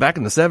 back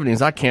in the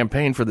 70s, I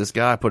campaigned for this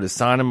guy. I put his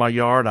sign in my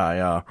yard.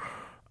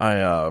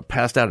 I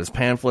passed out his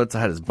pamphlets.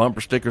 I had his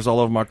bumper stickers all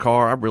over my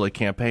car. I really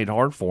campaigned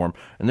hard for him.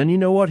 And then you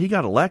know what? He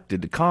got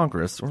elected to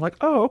Congress. We're like,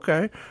 oh,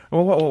 okay.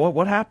 Well,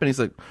 what happened? He's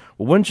like,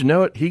 well, wouldn't you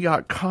know it? He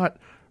got caught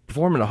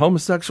performing a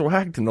homosexual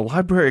act in the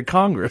Library of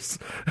Congress.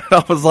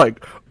 I was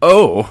like,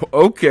 oh,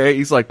 okay.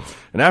 He's like,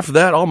 and after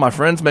that, all my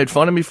friends made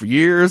fun of me for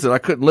years, and I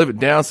couldn't live it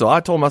down. So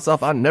I told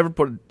myself I'd never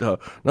put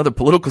another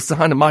political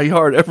sign in my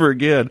yard ever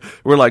again.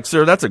 We're like,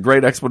 sir, that's a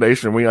great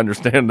explanation. We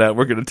understand that.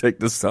 We're going to take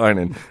this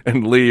sign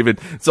and leave. And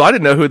so I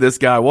didn't know who this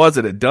guy was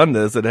that had done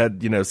this, that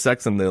had,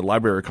 sex in the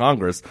Library of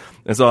Congress.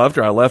 And so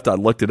after I left, I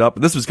looked it up.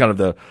 And this was kind of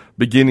the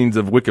beginnings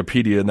of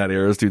Wikipedia in that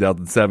era,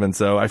 2007.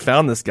 So I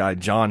found this guy,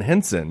 John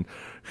Henson,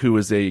 who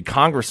was a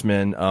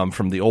congressman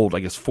from the old,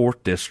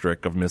 4th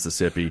district of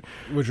Mississippi.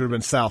 Which would have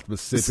been South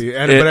Mississippi.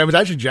 But it was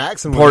actually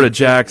Jackson. Part of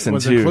Jackson,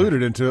 was too.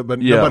 Included into it, but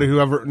nobody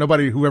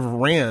who ever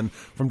ran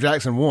from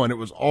Jackson won. It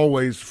was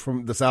always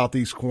from the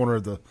southwest corner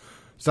of the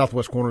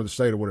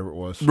state or whatever it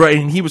was. Right,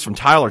 and he was from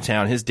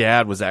Tylertown. His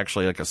dad was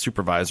actually a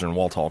supervisor in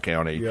Walthall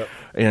County. Yep.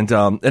 And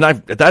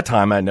at that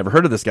time, I had never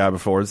heard of this guy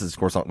before. This is, of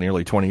course,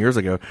 nearly 20 years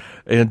ago.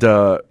 And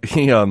so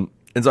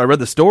I read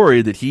the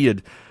story that he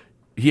had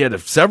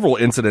several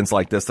incidents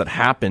like this that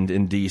happened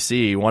in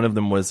D.C. One of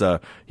them was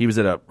he was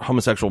at a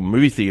homosexual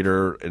movie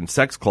theater and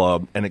sex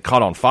club, and it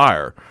caught on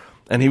fire.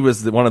 And he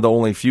was one of the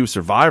only few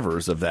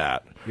survivors of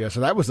that. Yeah, so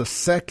that was the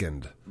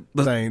second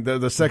thing,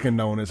 the second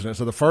known incident.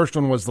 So the first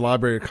one was the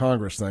Library of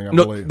Congress thing, I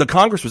believe. The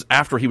Congress was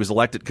after he was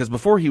elected, because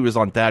before he was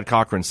on Thad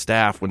Cochran's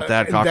staff, when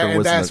Thad Cochran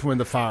was... that's when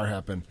the fire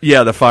happened.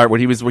 Yeah, the fire, when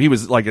he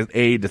was like an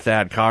aide to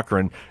Thad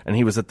Cochran, and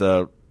he was at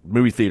the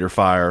movie theater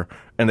fire,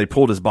 and they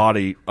pulled his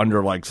body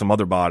under some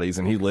other bodies,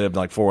 and he lived,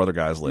 4 other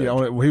guys lived.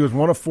 Yeah, he was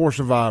one of 4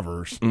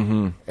 survivors.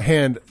 Mm-hmm.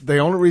 And the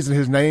only reason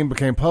his name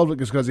became public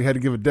is because he had to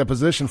give a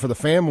deposition for the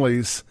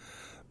families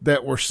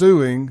that were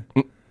suing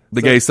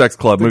the gay sex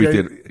club movie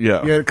theater.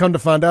 Yeah, come to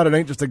find out, it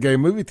ain't just a gay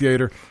movie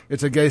theater.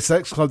 It's a gay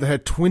sex club that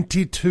had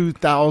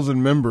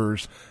 22,000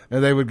 members,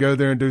 and they would go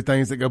there and do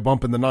things that go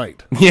bump in the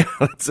night. Yeah,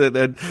 that's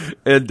it.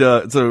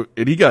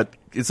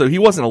 So he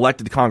wasn't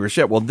elected to Congress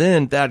yet. Well,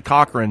 then Thad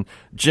Cochran,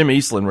 Jim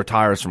Eastland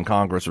retires from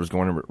Congress, or was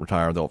going to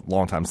retire, the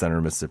longtime senator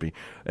of Mississippi.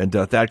 And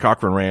Thad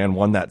Cochran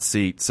won that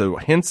seat. So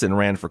Henson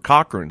ran for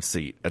Cochran's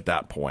seat at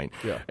that point.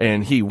 Yeah.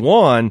 And he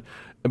won.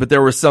 But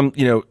there was some,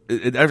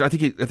 I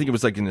think it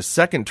was in his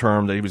second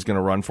term that he was going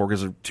to run for,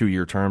 because of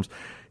 2-year terms,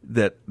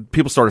 that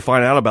people started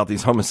finding out about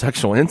these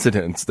homosexual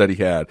incidents that he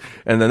had.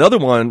 And another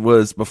one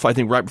was, I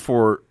think right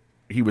before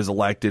he was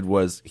elected,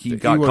 was he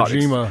got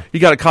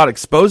caught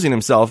exposing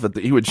himself at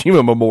the Iwo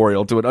Jima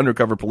Memorial to an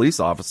undercover police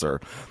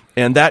officer.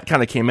 And that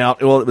kind of came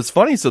out. Well, it was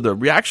funny. So the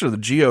reaction of the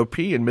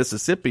GOP in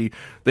Mississippi,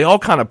 they all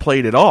kind of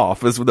played it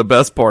off, is the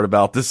best part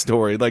about this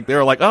story. They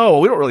were like, oh,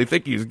 we don't really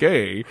think he's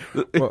gay.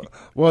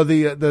 Well,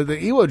 the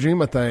Iwo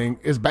Jima thing,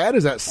 as bad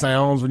as that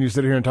sounds when you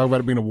sit here and talk about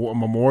it being a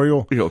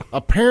memorial,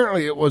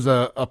 apparently it was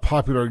a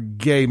popular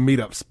gay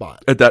meetup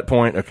spot. At that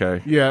point,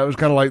 okay. Yeah, it was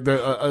kind of like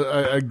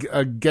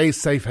a gay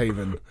safe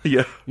haven.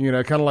 Yeah.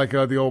 Kind of like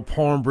the old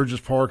Palm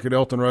Bridges Park at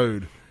Elton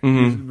Road.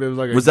 Mm-hmm.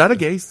 It was that a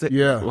gay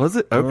Yeah. Was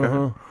it? Okay.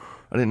 Uh-huh.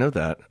 I didn't know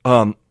that.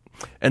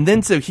 And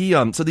then so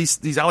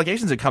these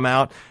allegations had come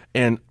out,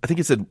 and I think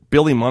it said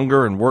Billy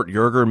Munger and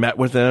YURTKURAN met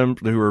with them,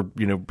 who were,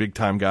 big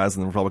time guys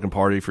in the Republican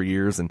Party for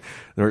years, and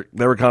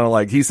they were kind of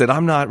like, he said,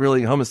 I'm not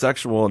really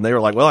homosexual, and they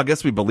were like, well, I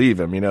guess we believe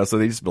him, so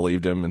they just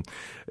believed him,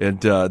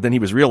 and then he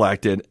was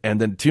reelected, and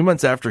then 2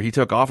 months after he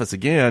took office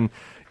again,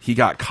 he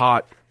got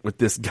caught with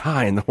this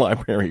guy in the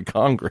Library of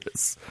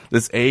Congress,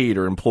 this aide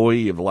or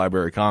employee of the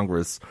Library of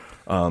Congress.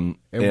 And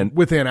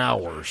within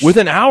hours,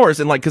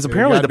 and because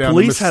apparently the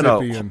police had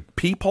a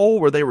peephole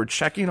where they were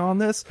checking on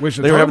this. Which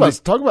they were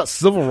talk about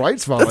civil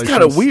rights violations. That's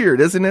kind of weird,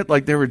 isn't it?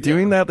 Like they were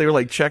doing that. They were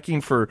like checking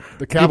for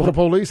the Capitol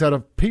Police had a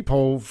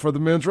peephole for the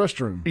men's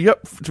restropp.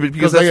 Yep,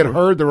 because they had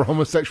heard there were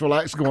homosexual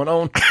acts going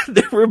on.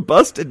 They were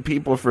busted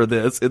people for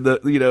this in the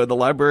the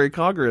Library of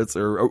Congress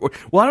or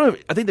well, I don't know.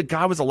 I think the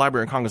guy was a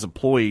Library of Congress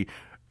employee.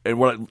 And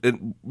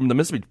the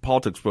Mississippi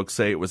Politics books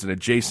say it was an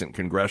adjacent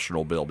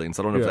congressional building,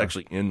 so I don't know if it's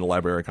actually in the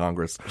Library of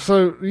Congress.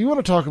 So you want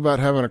to talk about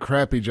having a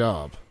crappy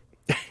job?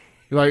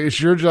 Like it's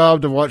your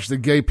job to watch the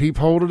gay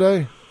peephole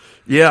today?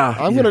 Yeah,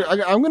 I'm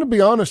gonna be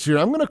honest here.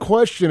 I'm gonna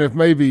question if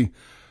maybe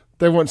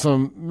they want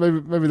some.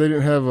 Maybe they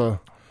didn't have a.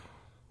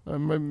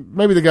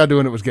 Maybe the guy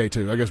doing it was gay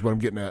too. I guess what I'm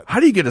getting at.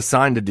 How do you get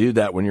assigned to do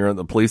that when you're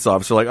the police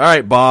officer? Like, all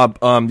right, Bob,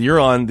 you're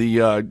on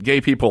the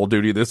gay people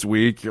duty this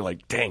week. You're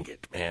like, dang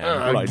it,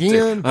 man!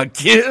 Again? I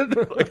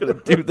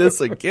gotta do this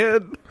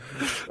again.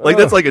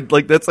 That's like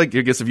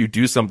I guess if you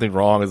do something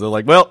wrong, is they're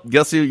like, well,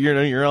 guess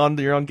you're on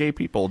gay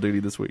people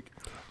duty this week.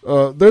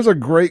 There's a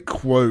great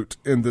quote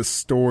in this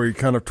story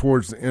kind of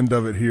towards the end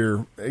of it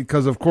here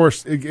because, of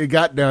course, it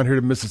got down here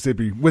to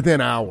Mississippi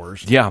within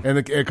hours. Yeah.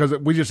 And because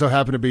we just so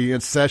happened to be in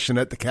session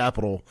at the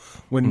Capitol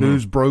when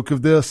news broke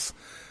of this.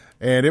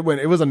 And it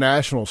was a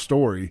national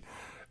story.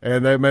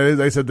 And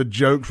they said the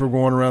jokes were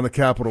going around the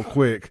Capitol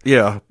quick.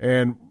 Yeah.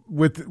 And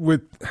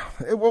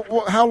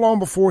how long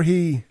before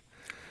he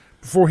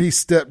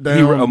stepped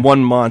down?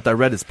 1 month. I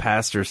read his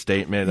pastor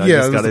statement.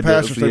 The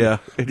pastor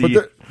statement. Yeah.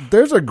 But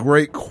there's a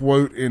great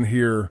quote in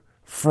here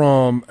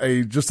from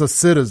just a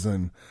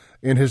citizen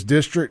in his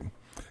district.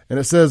 And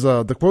it says,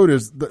 the quote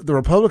is, the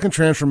Republican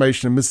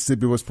transformation in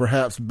Mississippi was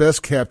perhaps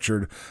best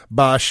captured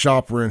by a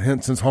shopper in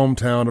Henson's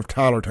hometown of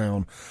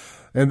Tylertown.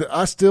 And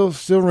I still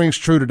rings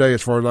true today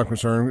as far as I'm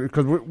concerned,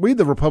 because we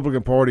the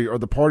Republican Party, are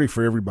the party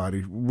for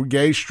everybody. We're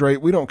gay,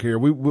 straight, we don't care.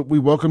 We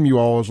welcome you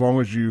all as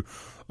long as you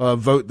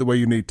vote the way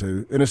you need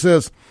to. And it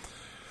says,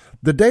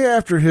 the day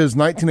after his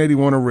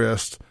 1981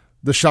 arrest,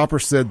 the shopper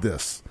said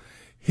this.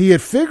 He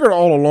had figured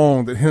all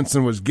along that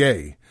Henson was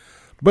gay,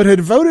 but had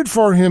voted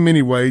for him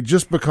anyway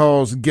just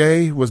because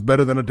gay was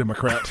better than a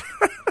Democrat.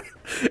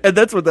 And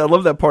that's what I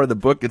love that part of the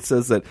book. It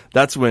says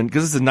that's when,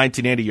 because this is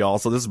 1980, y'all,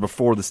 so this is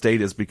before the state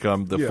has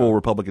become the full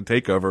Republican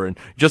takeover. And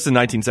just in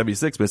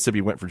 1976,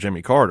 Mississippi went for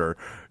Jimmy Carter,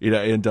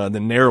 and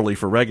then narrowly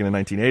for Reagan in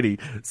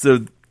 1980.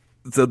 So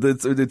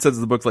it says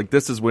in the book, like,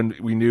 this is when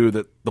we knew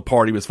that the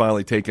party was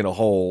finally taking a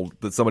hold,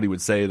 that somebody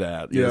would say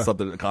that,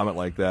 a comment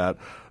like that.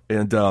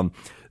 And,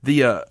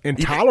 in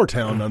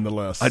Tylertown,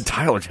 nonetheless. In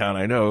Tylertown,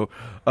 I know.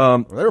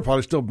 They were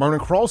probably still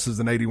burning crosses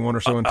in 81 or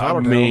so in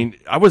Tylertown. I mean,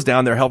 I was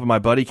down there helping my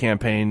buddy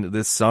campaign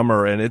this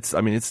summer, and it's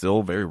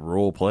still a very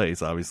rural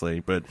place, obviously.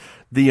 But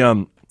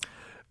the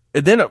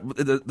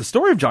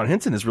story of John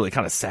Henson is really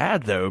kind of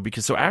sad, though,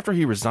 because so after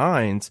he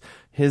resigns,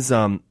 his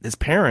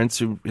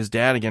parents, his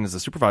dad, again, is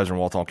a supervisor in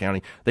Walton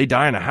County, they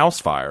die in a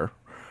house fire,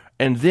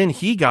 and then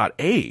he got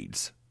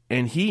AIDS.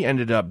 And he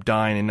ended up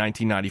dying in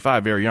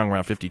 1995, very young,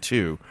 around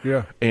 52.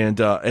 Yeah. And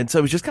so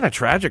it was just kind of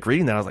tragic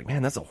reading that. I was like,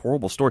 man, that's a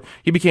horrible story.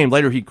 He became,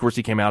 later, he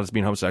came out as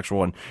being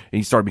homosexual, and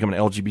he started becoming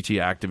an LGBT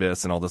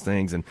activist and all those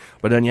things.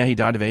 But then, he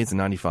died of AIDS in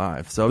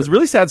 95. So it was a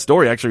really sad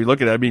story, actually,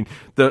 look at it. I mean,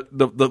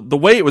 the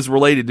way it was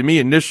related to me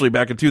initially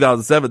back in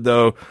 2007,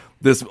 though,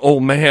 this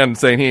old man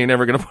saying he ain't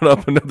ever going to put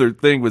up another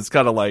thing was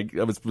kind of like,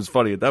 it was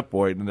funny at that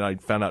point. And then I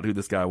found out who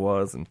this guy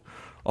was and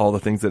all the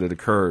things that had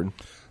occurred.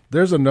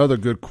 There's another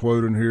good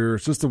quote in here.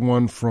 It's just the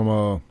one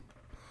from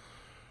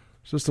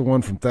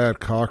Thad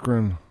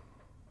Cochran.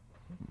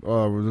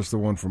 Just the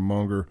one from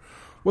Munger.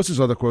 What's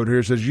his other quote here?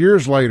 It says,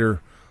 years later,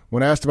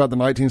 when asked about the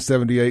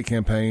 1978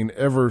 campaign,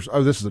 Evers.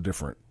 Oh, this is a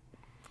different.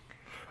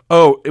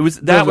 Oh,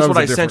 that was what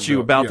I sent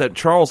you about that.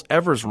 Charles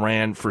Evers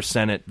ran for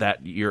Senate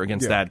that year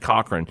against Thad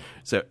Cochran.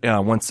 So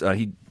once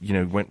he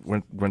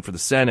went for the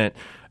Senate.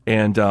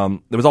 And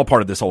it was all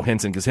part of this whole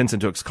Henson, because Henson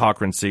took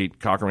Cochran's seat.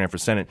 Cochran ran for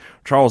Senate.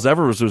 Charles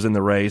Evers was in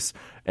the race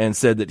and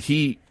said that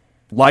he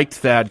liked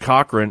Thad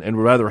Cochran and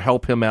would rather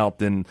help him out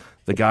than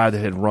the guy that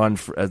had run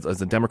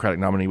as a Democratic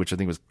nominee, which I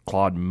think was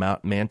Claude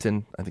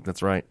Manton. I think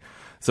that's right.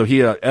 So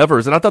he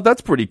Evers, and I thought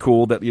that's pretty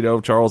cool that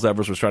Charles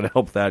Evers was trying to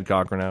help Thad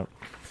Cochran out.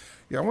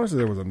 Yeah, I want to say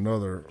there was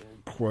another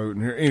quote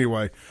in here.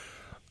 Anyway,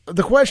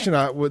 the question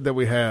that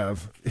we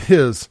have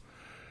is.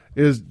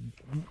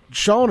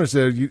 Shaun has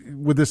said,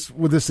 would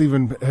this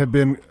even have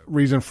been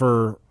reason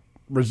for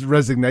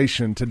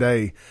resignation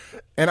today?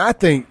 And I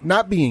think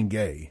not being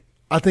gay.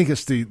 I think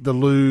it's the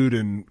lewd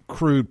and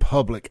crude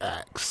public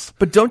acts.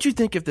 But don't you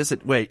think if this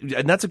 – wait,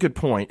 and that's a good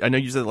point. I know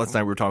you said it last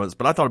night we were talking about this,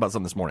 but I thought about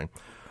something this morning.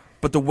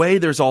 But the way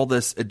there's all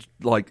this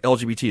like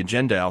LGBT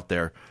agenda out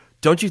there,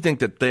 don't you think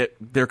that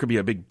there could be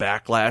a big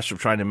backlash of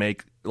trying to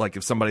make, like,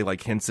 if somebody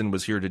like Henson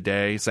was here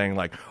today saying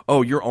like,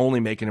 oh, you're only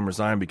making him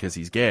resign because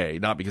he's gay,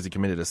 not because he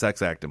committed a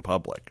sex act in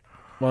public?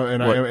 Well,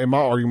 and my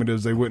argument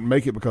is they wouldn't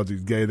make it because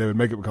he's gay. They would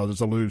make it because it's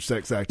a lewd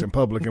sex act in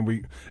public.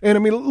 And I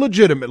mean,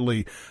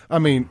 legitimately, I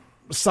mean,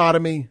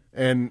 sodomy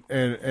and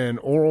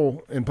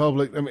oral in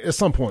public. I mean, at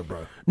some point,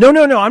 bro. No.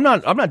 I'm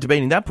not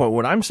debating that point.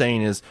 What I'm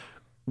saying is,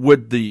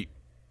 like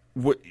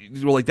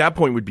that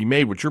point would be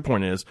made. What your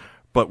point is,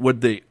 but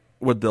would the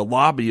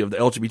lobby of the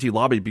LGBT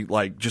lobby be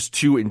like just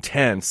too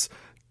intense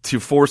to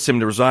force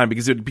him to resign?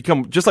 Because it would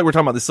become, just like we're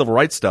talking about the civil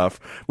rights stuff,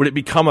 would it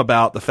become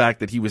about the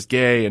fact that he was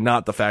gay and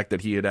not the fact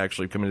that he had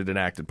actually committed an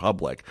act in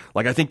public?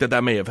 Like, I think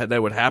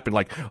that would happen.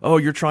 Like, oh,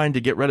 you're trying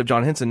to get rid of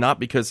John Henson not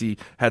because he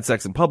had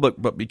sex in public,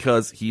 but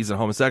because he's a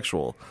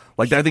homosexual.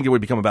 Like, I think it would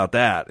become about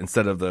that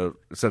instead of the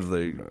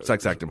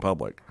sex act in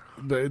public.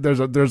 There's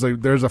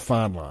a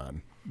fine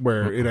line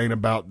where it ain't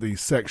about the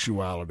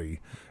sexuality,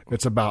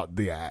 it's about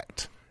the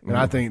act. And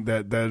I think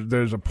that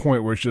there's a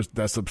point where it's just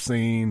that's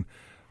obscene,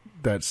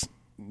 that's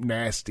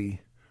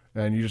nasty,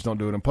 and you just don't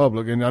do it in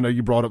public. And I know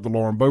you brought up the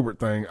Lauren Boebert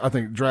thing. I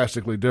think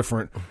drastically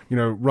different,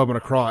 rubbing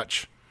a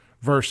crotch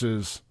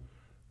versus,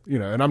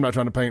 and I'm not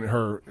trying to paint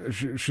her.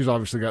 She's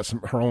obviously got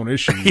her own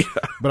issues,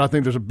 but I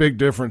think there's a big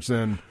difference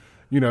in,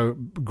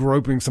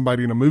 groping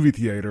somebody in a movie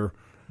theater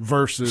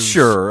versus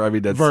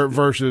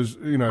versus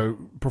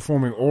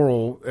performing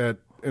oral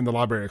in the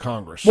Library of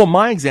Congress. Well,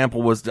 my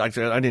example was,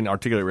 actually, I didn't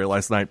articulate it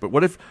last night, but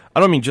what if,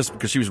 I don't mean just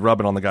because she was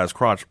rubbing on the guy's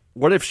crotch,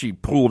 what if she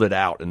pulled it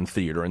out in the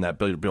theater in that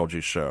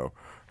Beetlejuice show,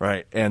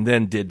 right, and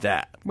then did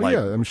that? Well,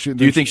 yeah. I mean,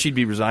 do you think she'd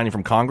be resigning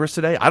from Congress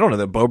today? I don't know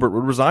that Boebert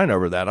would resign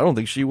over that. I don't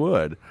think she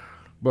would.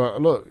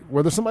 But look,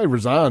 whether somebody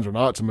resigns or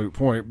not, it's a moot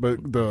point, but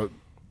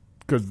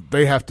because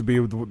they have to be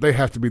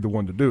the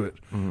one to do it.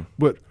 Mm-hmm.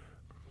 But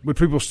would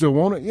people still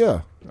want it?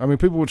 Yeah. I mean,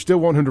 people would still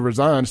want him to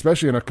resign,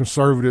 especially in a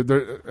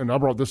conservative, and I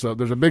brought this up,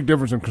 there's a big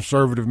difference in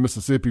conservative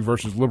Mississippi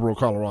versus liberal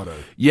Colorado.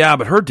 Yeah,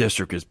 but her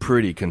district is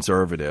pretty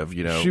conservative,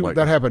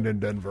 that happened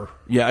in Denver.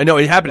 Yeah, I know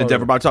it happened in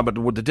Denver, but I'm talking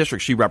about the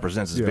district she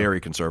represents is very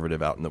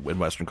conservative out in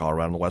western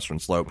Colorado, on the western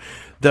slope.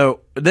 Though,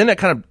 then that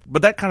kind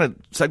of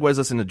segues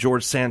us into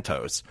George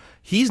Santos.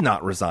 He's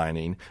not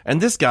resigning, and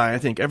this guy, I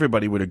think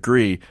everybody would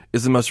agree,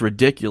 is the most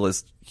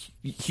ridiculous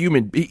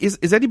human.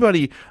 Is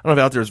anybody, I don't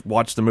know if out there has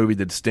watched the movie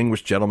The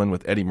Distinguished Gentleman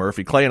with Eddie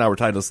Murphy? Clay and I we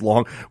had this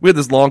long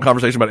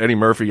conversation about Eddie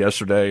Murphy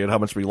yesterday and how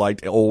much we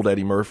liked old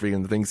Eddie Murphy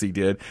and the things he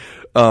did.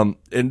 And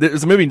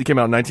there's a movie that came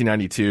out in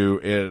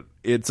 1992. And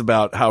it's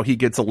about how he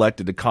gets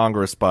elected to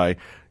Congress by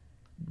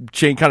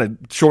kind of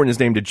shorten his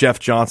name to Jeff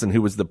Johnson,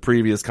 who was the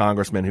previous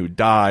congressman who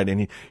died,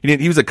 and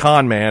he was a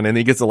con man, and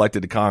he gets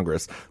elected to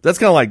Congress. That's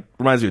kind of like,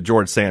 reminds me of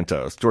George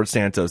Santos. George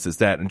Santos is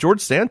that, and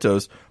George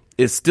Santos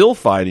is still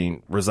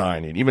fighting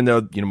resigning, even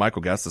though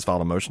Michael Guest has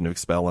filed a motion to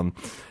expel him,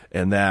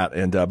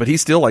 but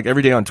he's still, like,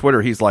 every day on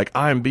Twitter he's like,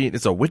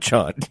 it's a witch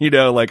hunt,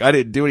 like, I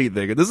didn't do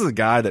anything. This is a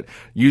guy that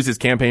used his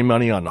campaign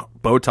money on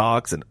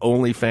Botox and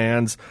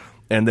OnlyFans,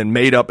 and then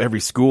made up every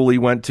school he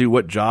went to,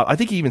 what job. I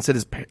think he even said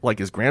his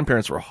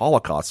grandparents were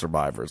Holocaust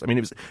survivors. I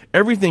mean,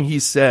 everything he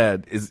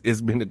said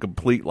has been a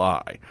complete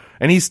lie,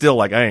 and he's still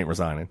like, I ain't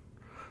resigning.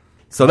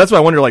 So that's why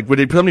I wonder, like, would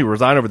somebody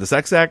resign over the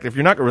sex act? If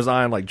you're not going to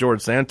resign like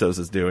George Santos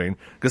is doing,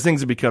 because things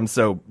have become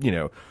so,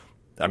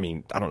 I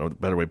mean, I don't know the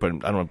better way to put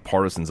it. I don't know if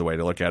partisan's a way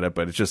to look at it,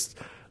 but it's just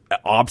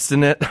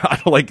obstinate. I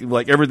don't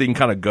like everything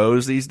kind of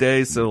goes these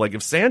days. So, like,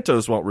 if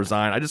Santos won't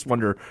resign, I just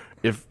wonder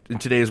if in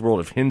today's world,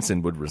 if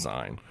Henson would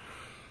resign.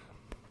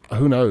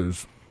 Who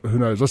knows?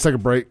 Let's take a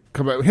break.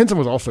 Come back. Henson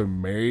was also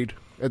married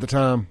at the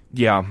time.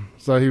 Yeah.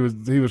 So he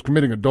was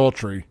committing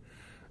adultery,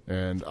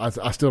 and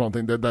I still don't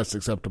think that's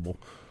acceptable.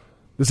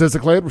 This is the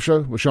Clay Edwards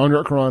Show with Shaun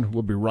YURTKURAN.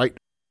 We'll be right.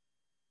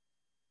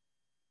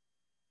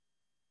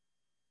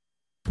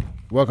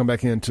 Welcome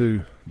back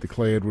into the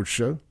Clay Edwards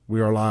Show.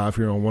 We are live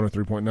here on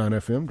 103.9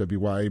 FM,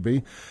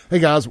 WYAB. Hey,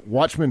 guys,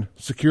 Watchman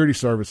Security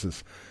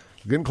Services.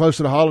 Getting close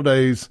to the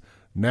holidays.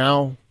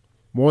 Now,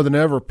 more than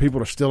ever, people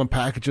are stealing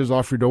packages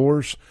off your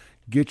doors.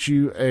 Get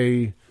you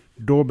a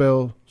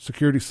doorbell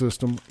security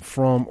system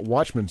from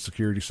Watchman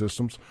Security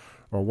Systems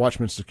or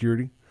Watchman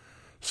Security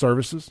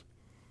Services.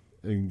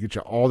 They can get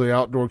you all the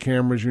outdoor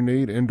cameras you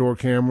need, indoor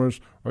cameras,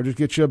 or just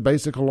get you a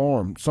basic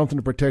alarm, something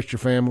to protect your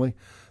family.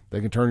 They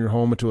can turn your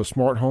home into a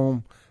smart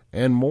home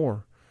and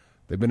more.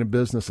 They've been in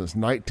business since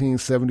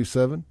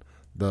 1977.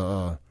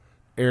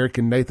 Eric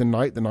and Nathan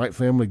Knight, the Knight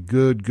family,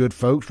 good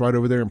folks right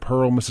over there in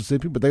Pearl,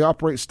 Mississippi, but they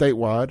operate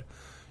statewide.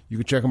 You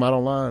can check them out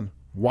online,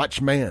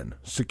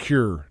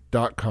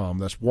 watchmansecure.com.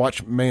 That's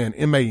Watchman,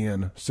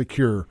 M-A-N,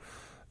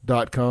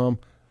 secure.com.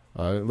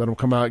 Let them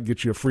come out and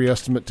get you a free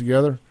estimate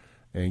together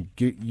and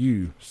get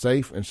you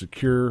safe and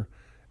secure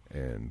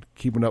and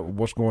keeping up with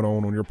what's going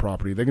on your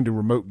property. They can do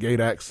remote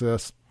gate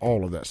access,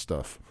 all of that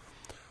stuff.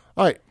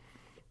 All right,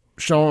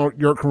 Shaun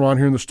YURTKURAN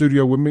here in the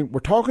studio with me. We're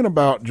talking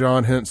about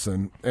John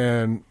Henson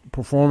and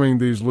performing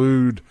these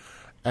lewd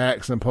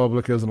acts in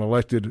public as an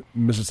elected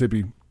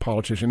Mississippi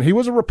politician. He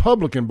was a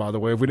Republican, by the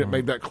way, if we didn't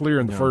make that clear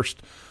in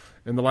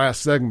the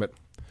last segment.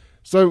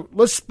 So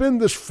let's spin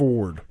this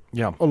forward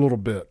a little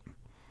bit.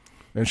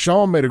 And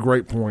Sean made a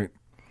great point.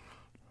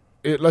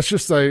 Let's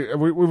just say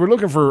we were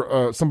looking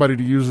for somebody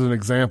to use as an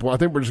example. I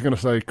think we're just going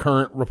to say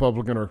current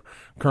Republican or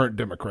current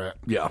Democrat.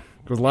 Yeah.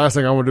 Because the last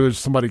thing I want to do is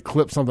somebody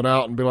clip something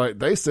out and be like,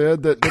 they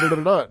said that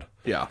da-da-da-da-da.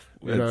 Yeah.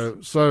 You know,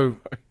 so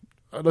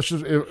let's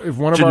just if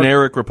one of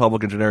generic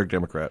Republican, generic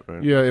Democrat.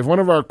 Right? Yeah, if one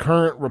of our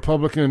current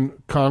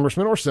Republican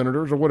congressmen or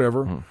senators or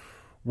whatever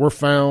were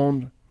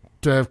found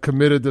to have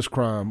committed this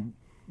crime,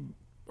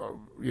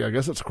 I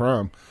guess it's a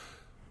crime.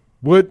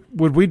 Would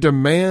we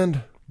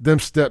demand them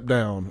step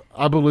down?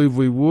 I believe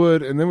we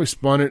would, and then we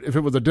spun it. If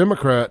it was a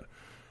Democrat,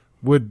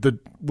 would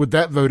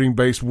that voting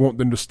base want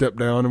them to step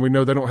down? And we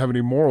know they don't have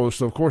any morals,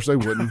 so of course they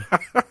wouldn't.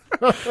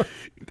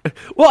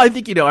 Well, I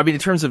think, in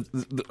terms of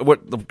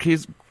what the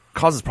case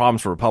causes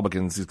problems for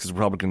Republicans is because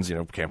Republicans,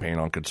 campaign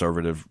on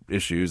conservative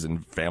issues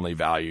and family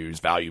values,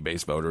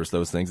 value-based voters,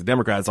 those things. The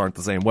Democrats aren't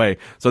the same way.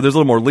 So there's a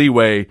little more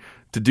leeway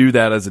to do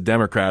that as a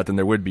Democrat than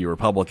there would be a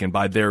Republican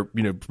by their,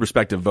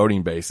 respective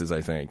voting bases,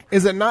 I think.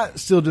 Is it not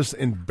still just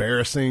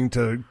embarrassing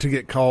to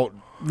get caught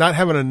not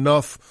having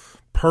enough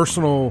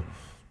personal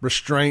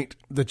restraint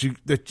that you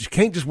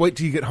can't just wait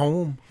till you get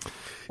home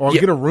or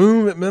get a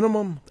room at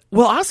minimum?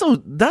 Well, also,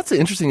 that's the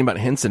interesting thing about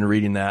Henson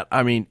reading that.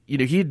 I mean,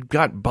 he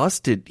got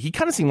busted. He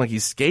kind of seemed like he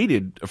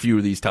skated a few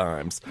of these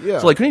times. Yeah.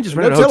 So, couldn't he just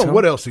rent a tell hotel? him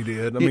what else he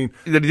did. I mean,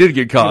 he did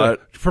get caught.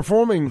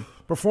 Performing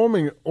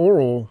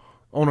oral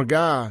on a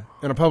guy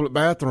in a public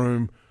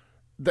bathroom.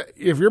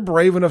 If you're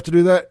brave enough to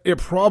do that, it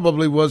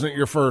probably wasn't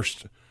your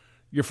first.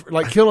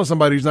 Like killing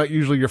somebody is not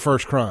usually your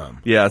first crime.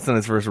 Yeah, it's not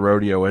his first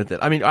rodeo with it.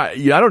 I mean, I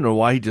don't know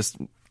why he just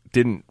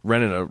didn't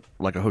rent in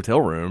a hotel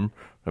room.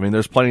 I mean,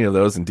 there's plenty of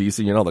those in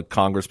D.C. The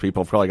Congress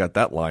people probably got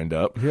that lined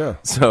up. Yeah.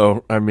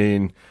 So, I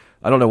mean,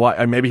 I don't know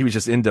why. Maybe he was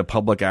just into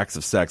public acts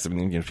of sex. I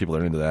mean, people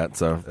are into that,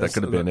 so that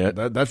could have been it.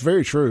 That's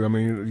very true. I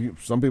mean,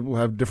 some people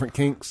have different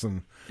kinks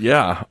and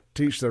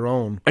teach their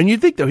own. And you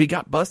think, though, he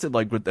got busted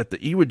at the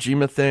Iwo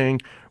Jima thing,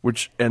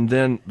 and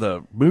then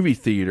the movie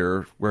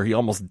theater where he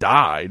almost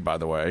died, by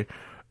the way.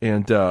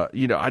 And,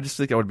 I just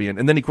think that would be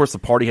and then, of course, the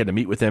party had to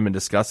meet with him and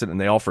discuss it, and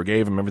they all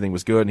forgave him. Everything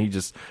was good.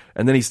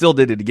 And then he still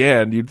did it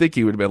again. You'd think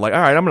he would have been like, all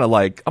right, I'm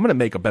going to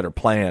make a better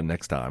plan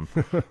next time.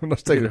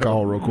 Let's take a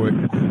call real quick.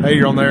 Hey,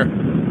 you're on there.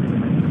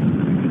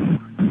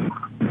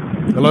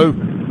 Hello.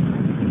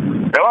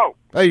 Hello.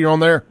 Hey, you're on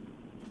there.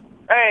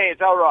 Hey,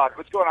 it's Elrod.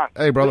 What's going on?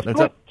 Hey, brother. Let's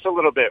flip a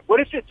little bit. What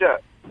if it's a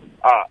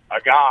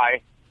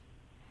guy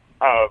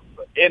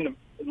in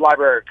the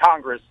Library of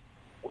Congress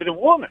with a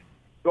woman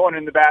going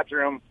in the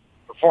bathroom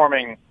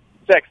performing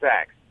sex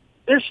acts?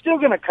 They're still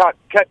going to cut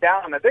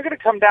down on that. They're going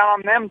to come down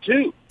on them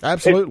too.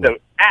 Absolutely. It's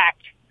the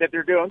act that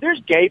they're doing.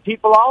 There's gay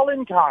people all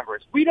in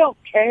Congress. We don't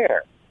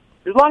care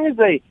as long as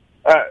they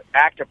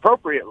act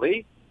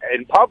appropriately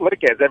in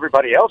public, as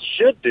everybody else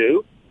should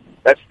do.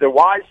 That's the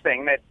wise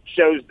thing that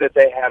shows that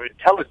they have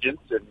intelligence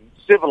and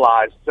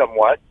civilized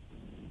somewhat.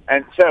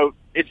 And so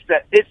it's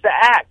the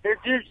act. They're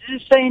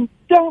just saying,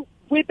 don't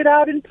whip it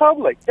out in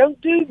public. Don't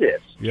do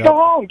this. Yeah. Go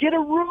home. Get a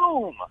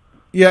room.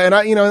 Yeah,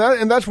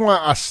 and that's why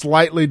I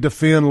slightly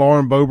defend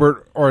Lauren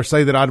Boebert or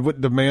say that I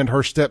wouldn't demand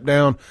her step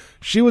down.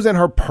 She was in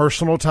her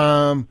personal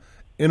time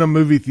in a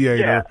movie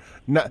theater.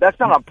 Yeah. That's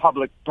not on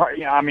public.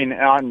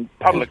 On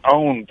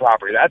public-owned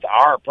property. That's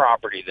our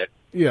property.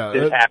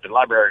 This happened.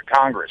 Library of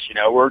Congress.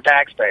 We're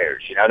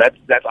taxpayers.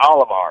 That's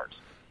all of ours.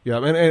 Yeah,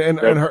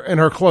 and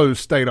her clothes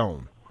stayed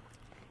on.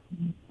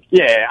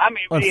 Yeah,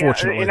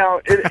 unfortunately,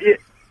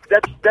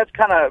 that's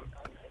kind of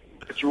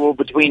ritual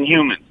between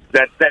humans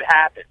that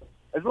happens.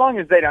 As long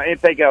as they don't,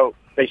 if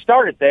they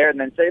start it there and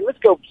then say, let's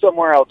go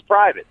somewhere else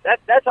private.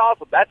 That's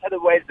awesome. That's how the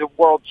way the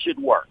world should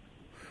work.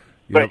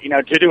 Yep.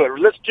 But to do it,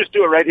 let's just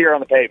do it right here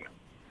on the pavement.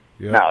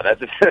 Yep. No,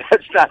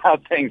 that's not how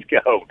things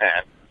go,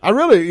 man. I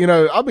really,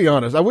 I'll be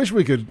honest. I wish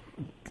we could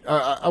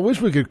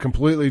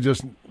completely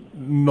just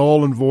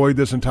null and void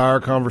this entire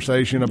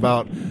conversation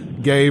about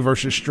gay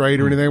versus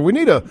straight or anything. We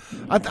need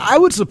I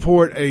would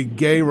support a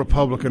gay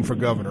Republican for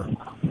governor.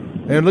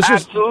 And let's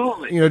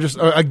absolutely, just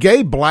a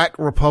gay black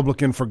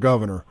Republican for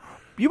governor.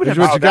 You would have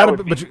so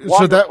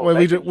that way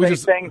we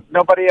just things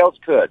nobody else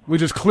could. We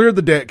just cleared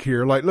the deck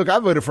here. Like, look, I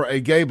voted for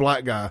a gay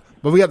black guy,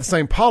 but we got the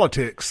same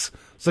politics,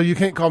 so you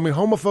can't call me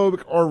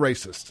homophobic or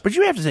racist. But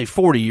you have to say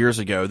 40 years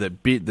ago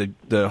that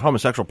the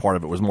homosexual part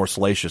of it was more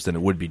salacious than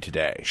it would be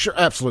today. Sure,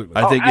 absolutely.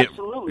 I think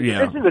absolutely.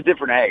 This is a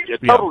different age, a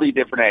totally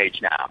different age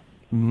now.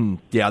 Mm-hmm.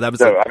 Yeah, that was.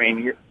 So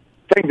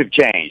things have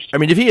changed. I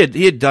mean, if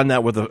he had done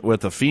that with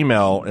a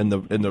female,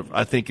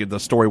 I think the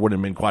story wouldn't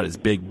have been quite as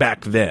big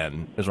back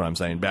then. Is what I'm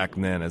saying. Back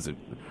then, as it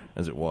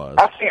was.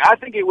 I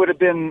think it would have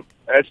been,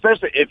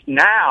 especially if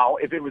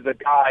it was a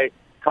guy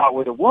caught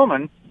with a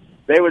woman,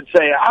 they would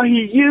say, "Oh,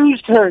 he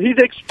used her. He's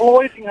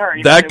exploiting her."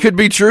 That could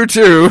be true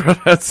too.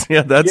 That's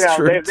true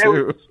they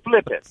too. Would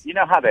flip it. You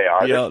know how they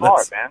are. Yeah, they're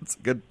smart,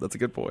 man. That's a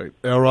good point.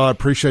 Elrod,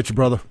 appreciate you,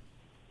 brother.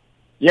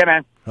 Yeah,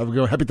 man. Have a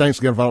good. Happy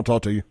Thanksgiving. If I don't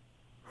talk to you.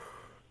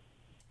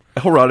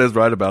 Elrod is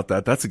right about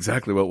that. That's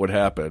exactly what would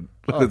happen.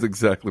 That's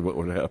exactly what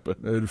would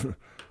happen.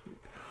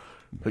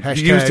 Like,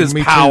 he used his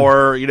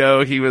power,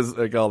 he was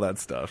like all that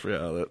stuff.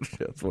 Yeah,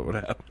 that's what would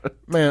happen.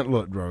 Man,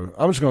 look, bro,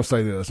 I'm just going to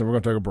say this, and we're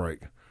going to take a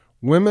break.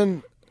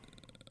 Women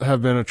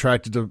have been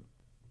attracted to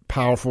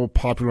powerful,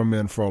 popular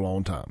men for a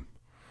long time.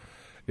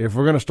 If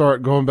we're going to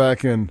start going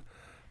back and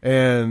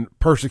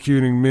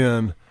persecuting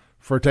men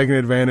for taking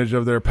advantage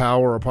of their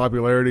power or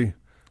popularity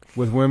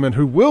with women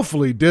who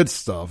willfully did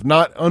stuff,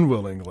 not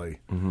unwillingly,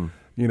 we're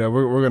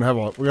going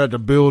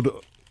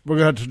to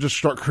have to just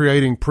start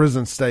creating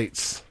prison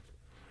states.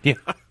 Yeah,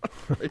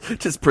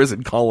 just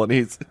prison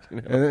colonies.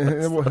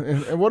 And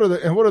what are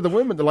the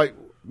women that, like?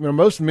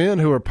 Most men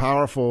who are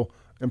powerful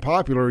and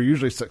popular are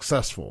usually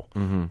successful.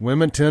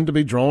 Women tend to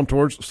be drawn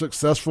towards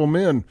successful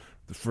men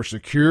for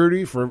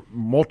security, for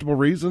multiple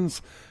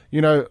reasons.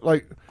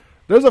 Like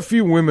there's a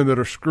few women that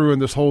are screwing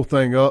this whole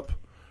thing up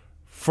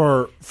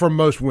for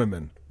most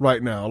women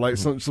right now. Like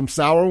some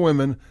sour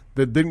women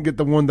that didn't get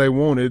the one they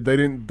wanted. They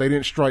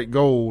didn't strike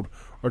gold,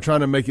 are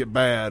trying to make it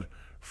bad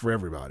for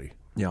everybody.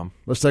 Yeah.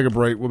 Let's take a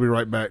break. We'll be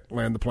right back.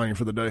 Land the plane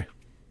for the day.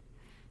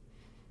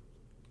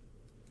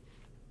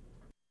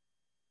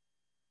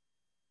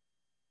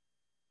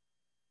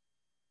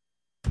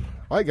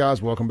 All right,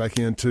 guys, welcome back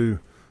into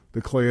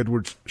the Clay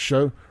Edwards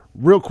Show.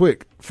 Real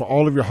quick, for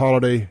all of your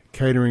holiday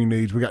catering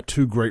needs, we got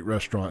 2 great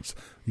restaurants.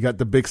 You got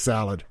the Big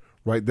Salad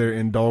right there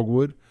in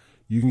Dogwood.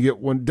 You can get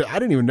one. I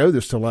didn't even know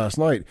this till last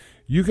night.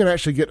 You can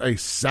actually get a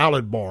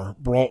salad bar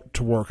brought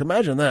to work.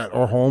 Imagine that,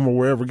 or home or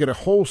wherever. Get a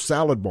whole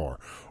salad bar,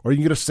 or you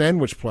can get a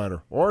sandwich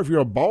platter. Or if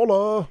you're a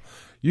baller,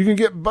 you can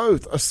get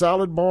both a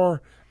salad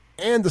bar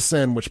and the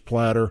sandwich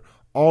platter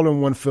all in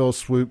one fell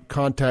swoop.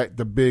 Contact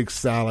the Big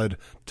Salad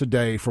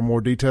today for more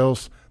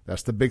details.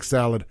 That's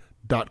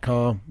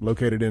thebigsalad.com,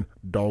 located in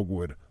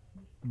Dogwood.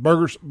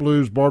 Burgers,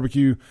 Blues,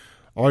 Barbecue,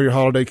 all your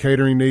holiday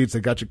catering needs. They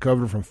got you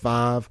covered from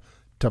 5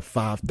 to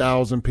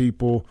 5,000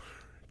 people.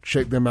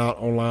 Check them out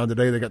online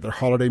today. They got their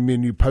holiday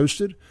menu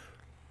posted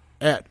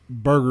at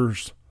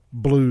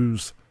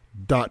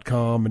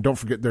burgersblues.com. And don't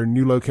forget their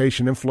new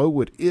location in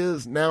Flowood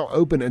is now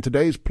open. And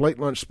today's plate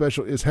lunch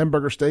special is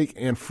hamburger steak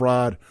and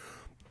fried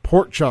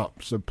pork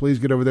chops. So please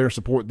get over there and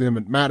support them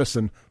at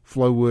Madison,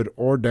 Flowood,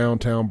 or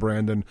downtown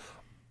Brandon.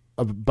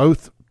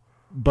 Both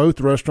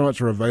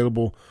restaurants are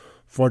available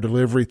for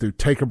delivery through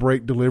Take a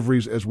Break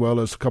deliveries, as well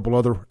as a couple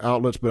other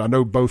outlets, but I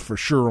know both for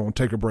sure on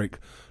Take a Break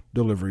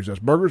deliveries. That's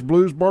Burgers,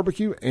 Blues,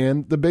 Barbecue,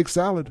 and the Big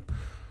Salad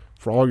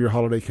for all your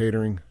holiday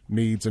catering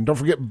needs. And don't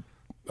forget,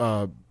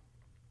 the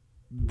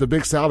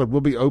Big Salad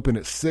will be open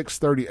at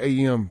 6:30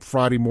 a.m.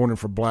 Friday morning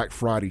for Black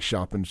Friday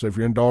shopping. So if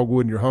you're in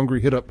Dogwood and you're hungry,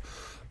 hit up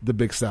the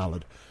Big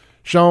Salad.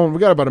 Sean, we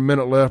got about a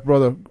minute left,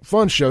 brother.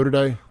 Fun show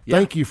today. Yeah.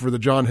 Thank you for the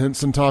John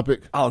Henson topic.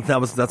 Oh,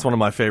 that's one of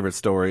my favorite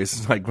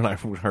stories. Like when I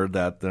heard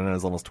that, then it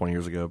was almost 20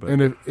 years ago. But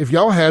and if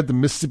y'all had the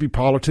Mississippi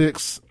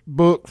Politics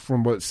book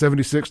from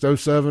 76 to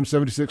 07,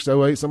 76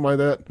 to 08, something like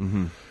that,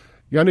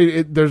 y'all need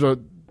it.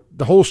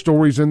 The whole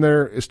story's in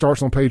there. It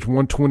starts on page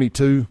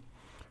 122,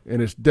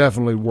 and it's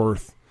definitely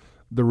worth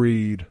the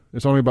read.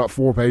 It's only about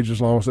 4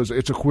 pages long, so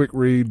it's a quick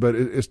read, but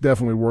it's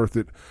definitely worth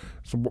it.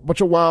 It's a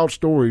bunch of wild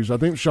stories. I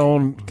think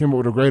Sean came up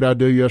with a great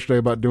idea yesterday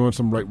about doing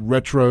some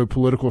retro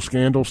political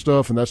scandal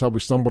stuff, and that's how we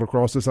stumbled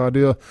across this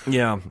idea.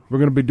 Yeah. We're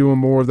going to be doing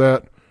more of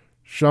that.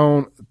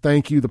 Sean,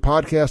 thank you. The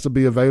podcast will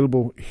be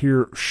available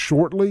here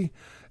shortly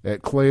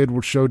at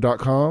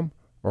clayedwardshow.com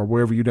or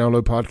wherever you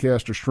download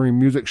podcasts or stream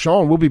music.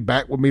 Sean will be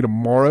back with me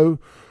tomorrow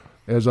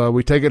as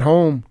we take it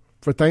home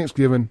for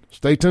Thanksgiving.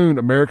 Stay tuned.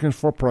 Americans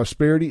for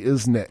Prosperity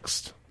is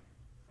next.